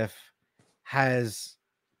Radcliffe has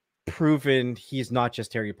proven he's not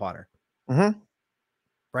just Harry Potter. Mm-hmm.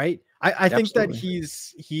 Right? I think that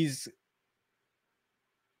he's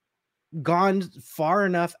gone far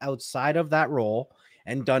enough outside of that role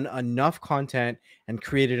and done enough content and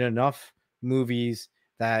created enough movies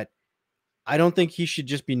that I don't think he should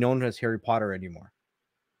just be known as Harry Potter anymore.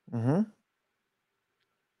 Mm-hmm.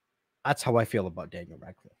 That's how I feel about Daniel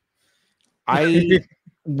Radcliffe. I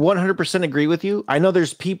 100% agree with you. I know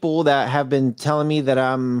there's people that have been telling me that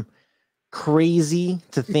I'm crazy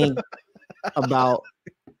to think about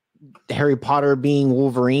Harry Potter being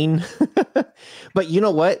Wolverine. But you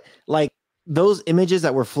know what? Like those images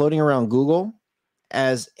that were floating around Google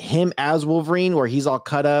as him as Wolverine, where he's all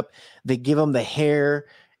cut up, they give him the hair,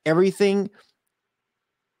 everything.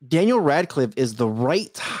 Daniel Radcliffe is the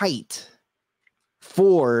right height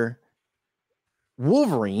for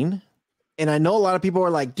Wolverine. And I know a lot of people are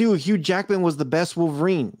like, dude, Hugh Jackman was the best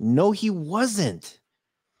Wolverine. No, he wasn't.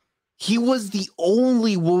 He was the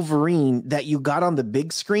only Wolverine that you got on the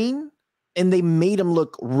big screen, and they made him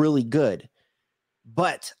look really good.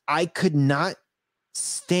 But I could not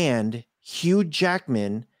stand Hugh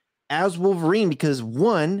Jackman as Wolverine because,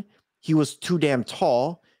 one, he was too damn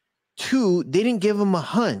tall. Two, they didn't give him a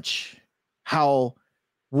hunch how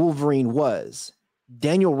Wolverine was.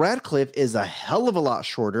 Daniel Radcliffe is a hell of a lot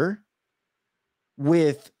shorter,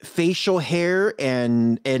 with facial hair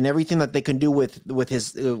and everything that they can do with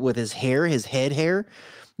his hair, his head hair.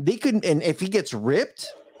 They could, and if he gets ripped,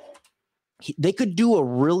 they could do a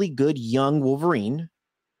really good young Wolverine.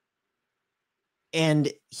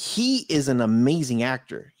 And he is an amazing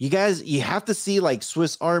actor. You guys, you have to see like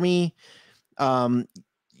Swiss Army.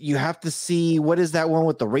 You have to see, what is that one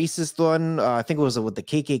with the racist one? I think it was with the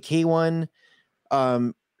KKK one.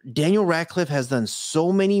 Daniel Radcliffe has done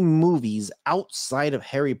so many movies outside of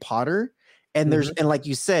Harry Potter, and there's, and like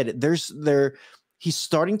you said, he's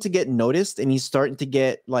starting to get noticed, and he's starting to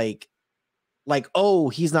get like, oh,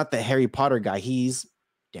 he's not the Harry Potter guy, he's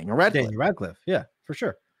Daniel Radcliffe. Daniel Radcliffe, yeah, for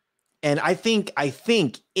sure. And I think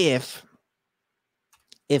if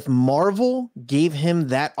Marvel gave him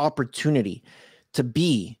that opportunity to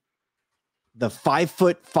be the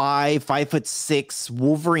 5'5", 5'6"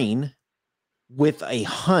 Wolverine with a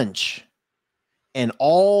hunch and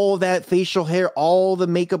all that facial hair, all the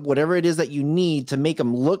makeup, whatever it is that you need to make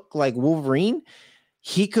him look like Wolverine,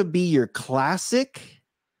 he could be your classic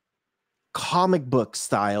comic book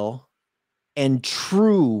style and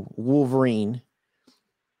true Wolverine.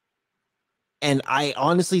 And I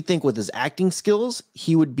honestly think with his acting skills,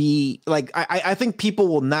 he would be like, I think people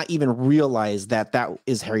will not even realize that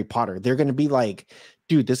is Harry Potter. They're going to be like,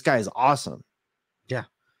 dude, this guy is awesome. Yeah.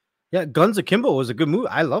 Yeah. Guns Akimbo was a good movie.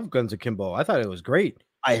 I love Guns Akimbo. I thought it was great.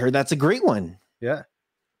 I heard that's a great one. Yeah.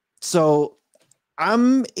 So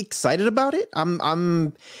I'm excited about it. I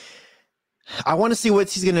want to see what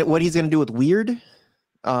he's gonna do with Weird.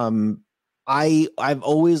 I've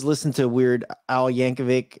always listened to Weird Al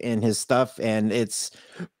Yankovic and his stuff, and it's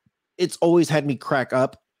always had me crack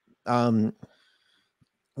up.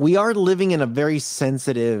 We are living in a very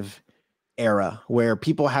sensitive era where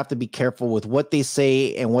people have to be careful with what they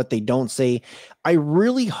say and what they don't say. I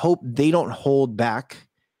really hope they don't hold back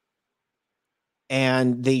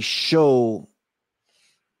and they showed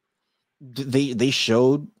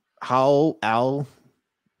how Al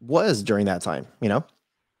was during that time, you know?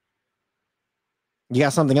 You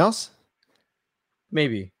got something else?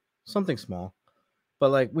 Maybe something small, but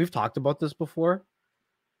like we've talked about this before.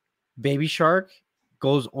 Baby Shark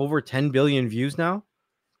goes over 10 billion views now.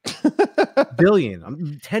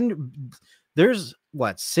 Billion. 10. There's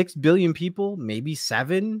what, 6 billion people, maybe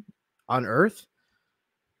 7 on Earth.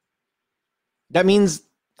 That means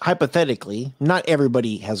hypothetically, not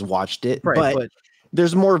everybody has watched it, right, but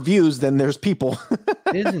there's more views than there's people.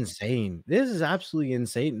 This is insane. This is absolutely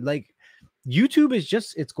insane. Like YouTube is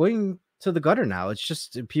just, it's going to the gutter now. It's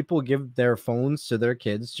just people give their phones to their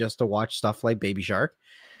kids just to watch stuff like Baby Shark.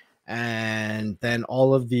 And then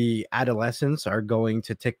all of the adolescents are going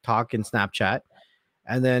to TikTok and Snapchat.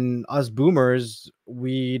 And then us boomers,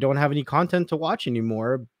 we don't have any content to watch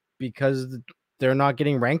anymore because they're not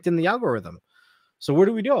getting ranked in the algorithm. So what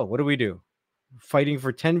do we do? What do we do? Fighting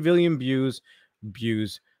for 10 billion views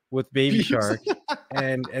with Baby Shark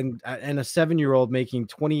and a 7-year-old making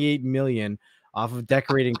 28 million off of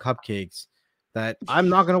decorating cupcakes that I'm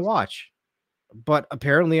not going to watch. But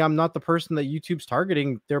apparently I'm not the person that YouTube's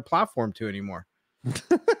targeting their platform to anymore.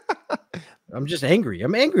 I'm just angry.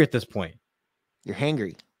 I'm angry at this point. You're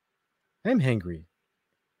hangry. I'm hangry.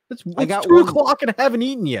 It's 2 o'clock and I haven't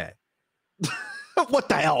eaten yet. What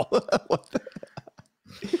the hell?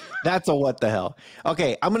 That's a what the hell.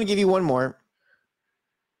 Okay, I'm going to give you one more.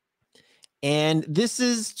 And this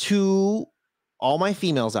is to all my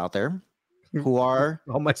females out there who are...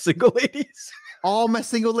 all my single ladies. All my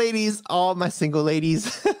single ladies. All my single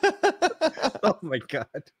ladies. Oh, my God.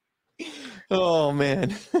 Oh,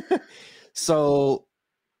 man. So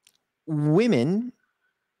women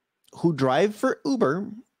who drive for Uber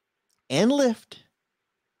and Lyft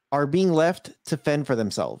are being left to fend for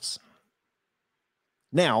themselves.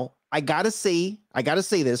 Now, I gotta say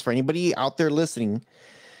this for anybody out there listening.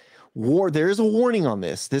 There's a warning on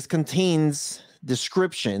this. This contains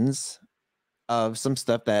descriptions of some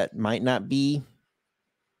stuff that might not be.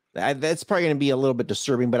 That's probably going to be a little bit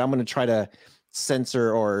disturbing, but I'm going to try to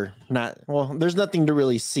censor or not. Well, there's nothing to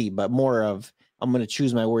really see, but more of I'm going to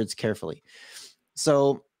choose my words carefully.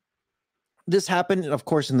 So this happened, of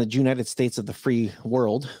course, in the United States of the free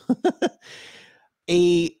world.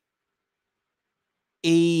 A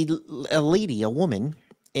a lady, a woman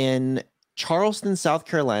in Charleston, South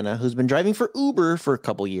Carolina, who's been driving for Uber for a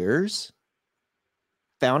couple years,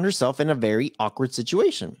 found herself in a very awkward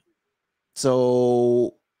situation.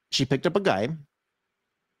 So she picked up a guy.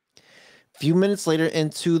 A few minutes later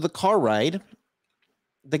into the car ride,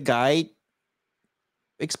 the guy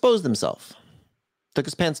exposed himself, took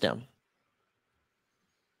his pants down.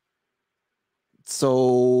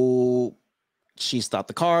 So she stopped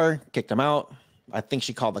the car, kicked him out. I think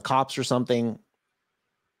she called the cops or something.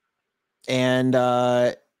 And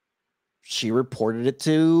she reported it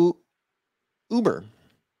to Uber.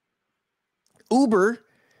 Uber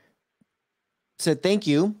said thank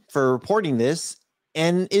you for reporting this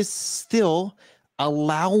and is still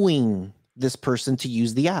allowing this person to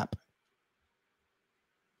use the app.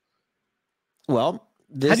 Well,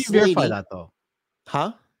 this How do you verify lady, that though?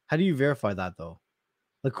 huh? How do you verify that though?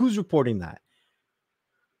 Like, who's reporting that?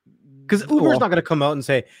 Because Uber's not going to come out and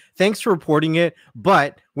say, thanks for reporting it,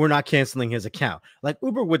 but we're not canceling his account. Like,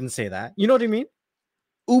 Uber wouldn't say that. You know what I mean?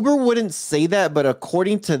 Uber wouldn't say that, but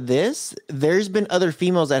according to this, there's been other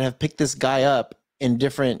females that have picked this guy up in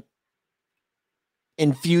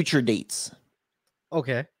future dates.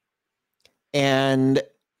 Okay. And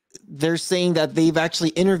they're saying that they've actually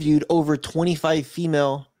interviewed over 25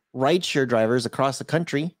 female rideshare drivers across the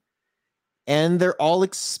country, and they're all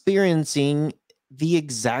experiencing the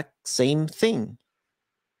exact same thing.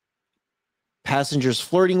 Passengers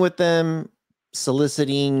flirting with them,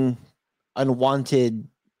 soliciting unwanted,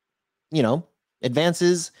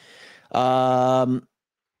 advances. And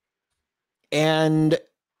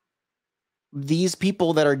these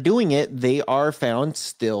people that are doing it, they are found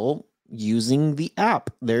still using the app.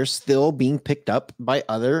 They're still being picked up by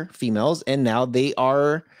other females, and now the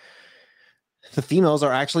females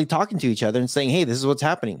are actually talking to each other and saying, hey, this is what's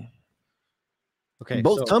happening. Okay.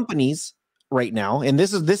 Both companies right now, and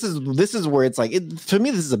this is where it's like, to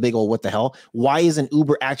me, this is a big old what the hell. Why isn't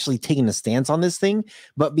Uber actually taking a stance on this thing?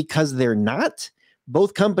 But because they're not,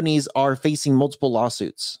 both companies are facing multiple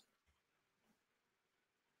lawsuits.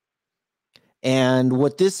 And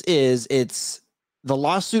what this is, the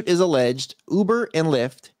lawsuit is alleged Uber and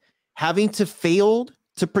Lyft having to fail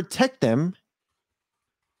to protect them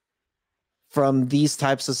from these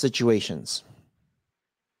types of situations.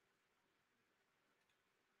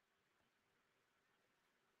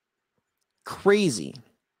 Crazy.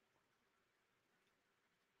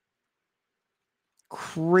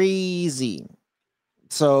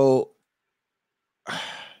 So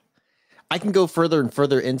I can go further and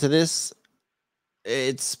further into this.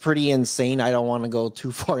 It's pretty insane. I don't want to go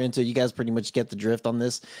too far into it. You guys pretty much get the drift on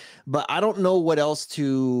this, but I don't know what else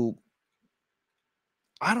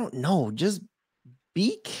I don't know. Just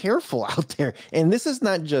be careful out there. And this is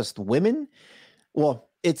not just women. Well,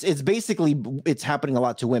 it's basically, it's happening a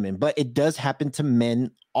lot to women, but it does happen to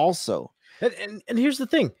men also. And here's the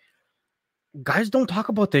thing. Guys don't talk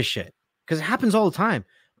about this shit because it happens all the time.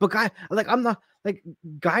 But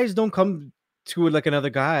guys don't come to like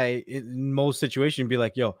another guy in most situations and be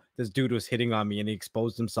like, yo, this dude was hitting on me and he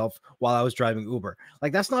exposed himself while I was driving Uber.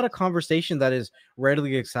 Like, that's not a conversation that is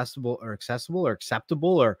readily accessible or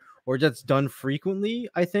acceptable or that's done frequently,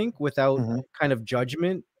 I think, without kind of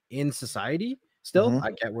judgment in society. Still, I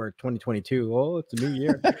get we're 2022. Oh, it's a new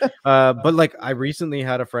year. But like, I recently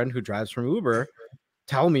had a friend who drives from Uber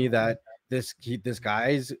tell me that this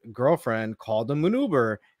guy's girlfriend called him an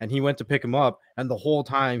Uber and he went to pick him up, and the whole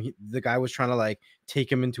time the guy was trying to like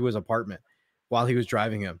take him into his apartment while he was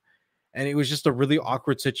driving him, and it was just a really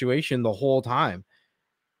awkward situation the whole time.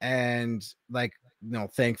 And like,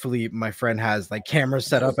 thankfully my friend has like cameras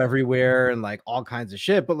set up everywhere and like all kinds of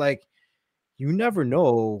shit, but like, you never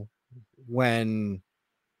know when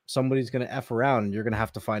somebody's gonna F around and you're gonna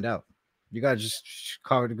have to find out. You gotta just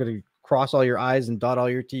gotta cross all your I's and dot all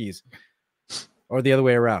your T's. Or the other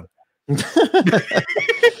way around. You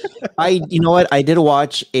know what? I did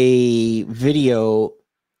watch a video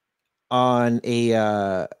on it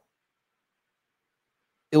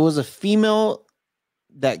was a female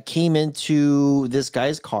that came into this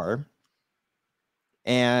guy's car.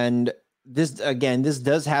 And this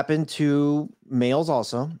does happen to males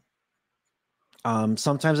also.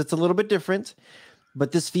 Sometimes it's a little bit different,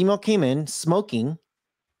 but this female came in smoking.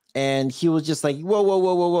 And he was just like,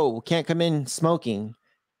 whoa, can't come in smoking.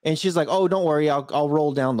 And she's like, oh, don't worry, I'll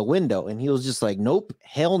roll down the window. And he was just like, nope,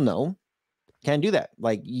 hell no, can't do that.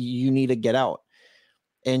 Like, you need to get out.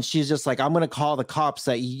 And she's just like, I'm going to call the cops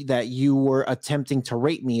that you were attempting to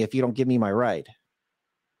rape me if you don't give me my ride.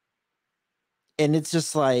 And it's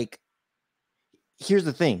just like, here's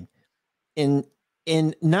the thing.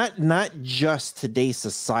 And not just today's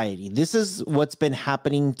society. This is what's been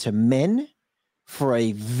happening to men for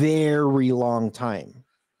a very long time,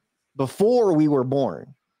 before we were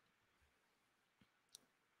born.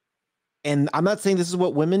 And I'm not saying this is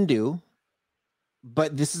what women do,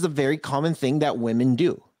 but this is a very common thing that women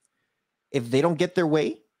do. If they don't get their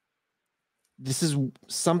way, this is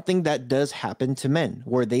something that does happen to men,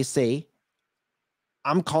 where they say,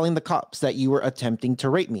 I'm calling the cops that you were attempting to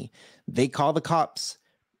rape me. They call the cops.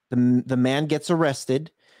 The man gets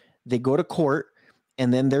arrested. They go to court.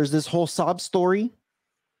 And then there's this whole sob story.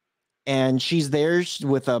 And she's there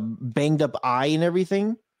with a banged up eye and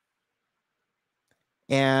everything.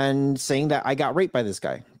 And saying that I got raped by this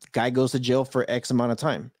guy. The guy goes to jail for X amount of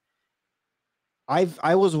time.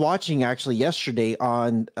 I was watching actually yesterday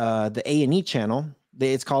on the A&E channel.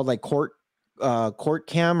 It's called like court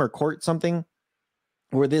cam or court something,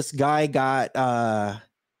 where this guy got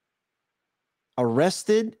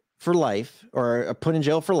arrested for life, or put in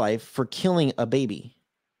jail for life, for killing a baby,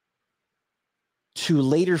 to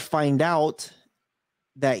later find out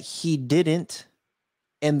that he didn't,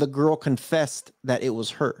 and the girl confessed that it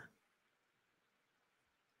was her.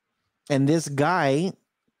 And this guy,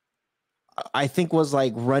 I think, was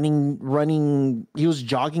like running. He was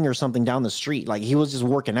jogging or something down the street. Like he was just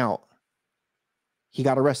working out. He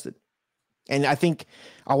got arrested. And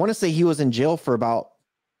I want to say he was in jail for about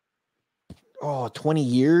 20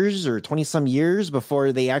 years or 20 some years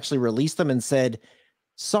before they actually released him and said,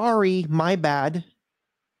 sorry, my bad.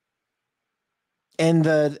 And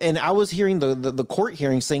I was hearing the court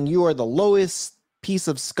hearing saying, you are the lowest piece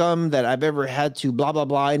of scum that I've ever had to blah, blah,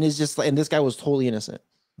 blah. And it's just, and this guy was totally innocent.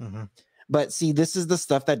 Mm-hmm. But see, this is the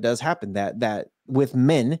stuff that does happen, that with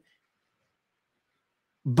men.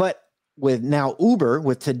 But with now Uber,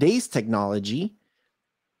 with today's technology,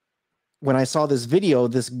 when I saw this video,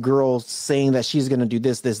 this girl saying that she's going to do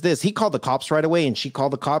this, he called the cops right away, and she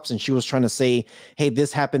called the cops, and she was trying to say, hey,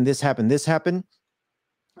 this happened.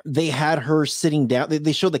 They had her sitting down.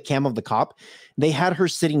 They showed the cam of the cop. They had her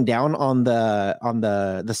sitting down on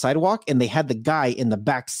the sidewalk, and they had the guy in the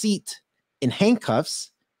back seat in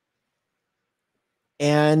handcuffs.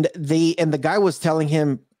 And the guy was telling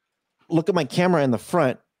him, look at my camera in the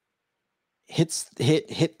front,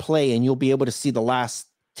 hit play, and you'll be able to see the last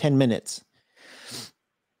 10 minutes.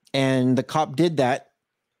 And the cop did that,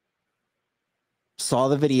 saw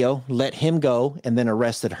the video, let him go, and then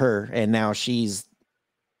arrested her. And now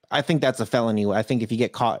I think that's a felony. I think if you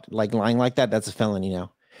get caught like lying like that, that's a felony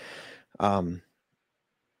now.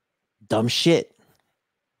 Dumb shit.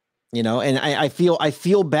 You know, and I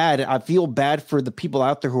feel bad. I feel bad for the people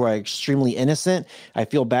out there who are extremely innocent. I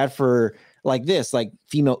feel bad for like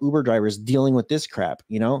female Uber drivers dealing with this crap,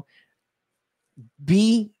 you know.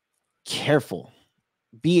 Be careful.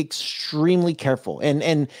 Be extremely careful.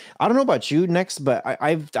 And I don't know about you, Next, but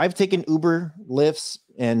I've taken Uber, Lyfts,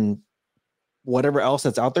 and whatever else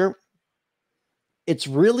that's out there. It's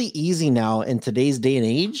really easy now in today's day and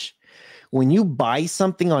age. When you buy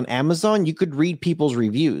something on Amazon, you could read people's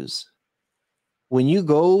reviews. When you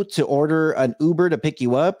go to order an Uber to pick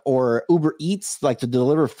you up, or Uber Eats, like to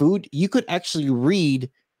deliver food, you could actually read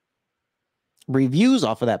reviews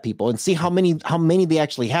off of that people and see how many they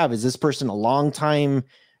actually have. Is this person a long time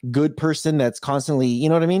good person that's constantly, you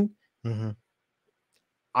know what I mean? Mm-hmm.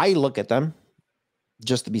 I look at them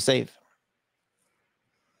just to be safe.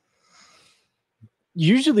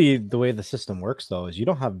 Usually the way the system works, though, is you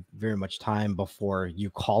don't have very much time before you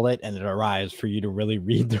call it and it arrives for you to really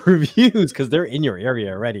read the reviews, because they're in your area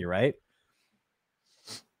already, right?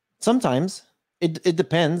 Sometimes it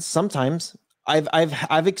depends. Sometimes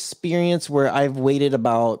I've experienced where I've waited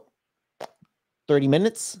about 30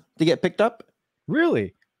 minutes to get picked up.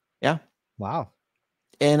 Really? Yeah. Wow.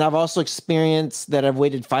 And I've also experienced that I've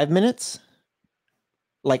waited 5 minutes.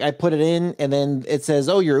 Like I put it in and then it says,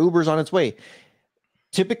 oh, your Uber's on its way.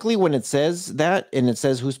 Typically when it says that, and it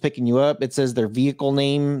says who's picking you up, it says their vehicle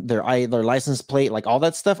name, their license plate, like all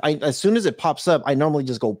that stuff. As soon as it pops up, I normally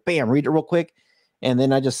just go, bam, read it real quick. And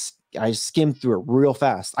then I skim through it real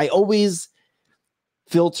fast. I always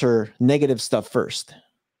filter negative stuff first,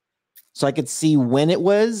 so I could see when it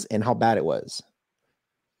was and how bad it was.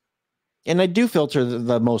 And I do filter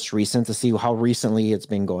the most recent to see how recently it's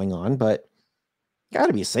been going on, but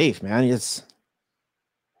gotta be safe, man.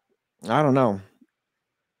 I don't know.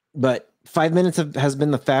 But 5 minutes has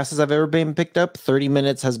been the fastest I've ever been picked up. 30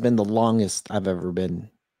 minutes has been the longest I've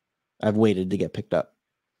waited to get picked up.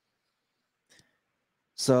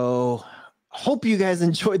 So hope you guys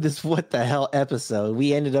enjoyed this what the hell episode.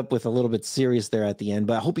 We ended up with a little bit serious there at the end,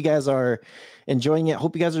 but I hope you guys are enjoying it.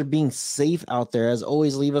 Hope you guys are being safe out there. As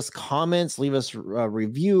always, leave us comments, leave us a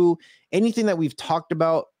review, anything that we've talked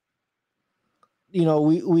about. You know,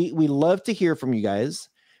 we love to hear from you guys.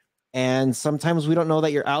 And sometimes we don't know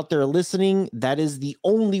that you're out there listening. That is the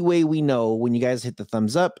only way we know, when you guys hit the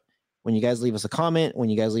thumbs up, when you guys leave us a comment, when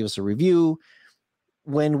you guys leave us a review,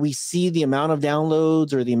 when we see the amount of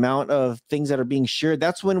downloads or the amount of things that are being shared.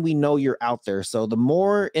 That's when we know you're out there. So the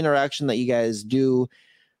more interaction that you guys do,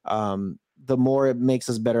 the more it makes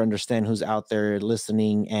us better understand who's out there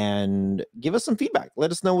listening, and give us some feedback. Let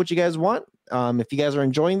us know what you guys want. If you guys are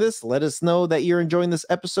enjoying this, let us know that you're enjoying this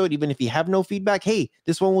episode. Even if you have no feedback, hey,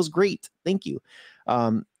 this one was great. Thank you.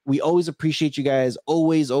 We always appreciate you guys.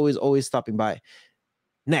 Always stopping by.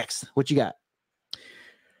 Next, what you got?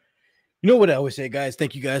 You know what I always say, guys?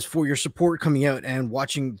 Thank you guys for your support coming out and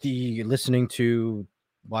watching and listening to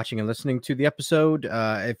the episode.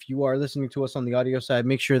 If you are listening to us on the audio side,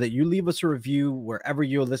 make sure that you leave us a review wherever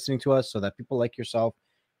you're listening to us, so that people like yourself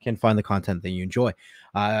can find the content that you enjoy.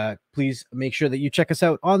 Please make sure that you check us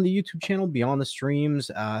out on the YouTube channel, Beyond the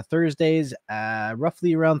Streams, Thursdays,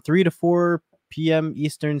 roughly around 3 to 4 p.m.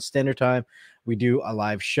 Eastern Standard Time. We do a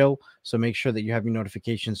live show, so make sure that you have your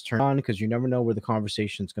notifications turned on, because you never know where the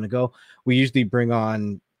conversation is going to go. We usually bring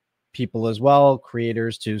on people as well,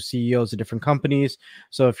 creators to CEOs of different companies.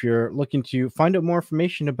 So if you're looking to find out more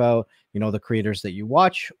information about, the creators that you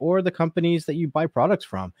watch or the companies that you buy products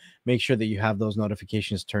from, make sure that you have those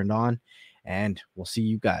notifications turned on, and we'll see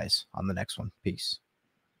you guys on the next one. Peace.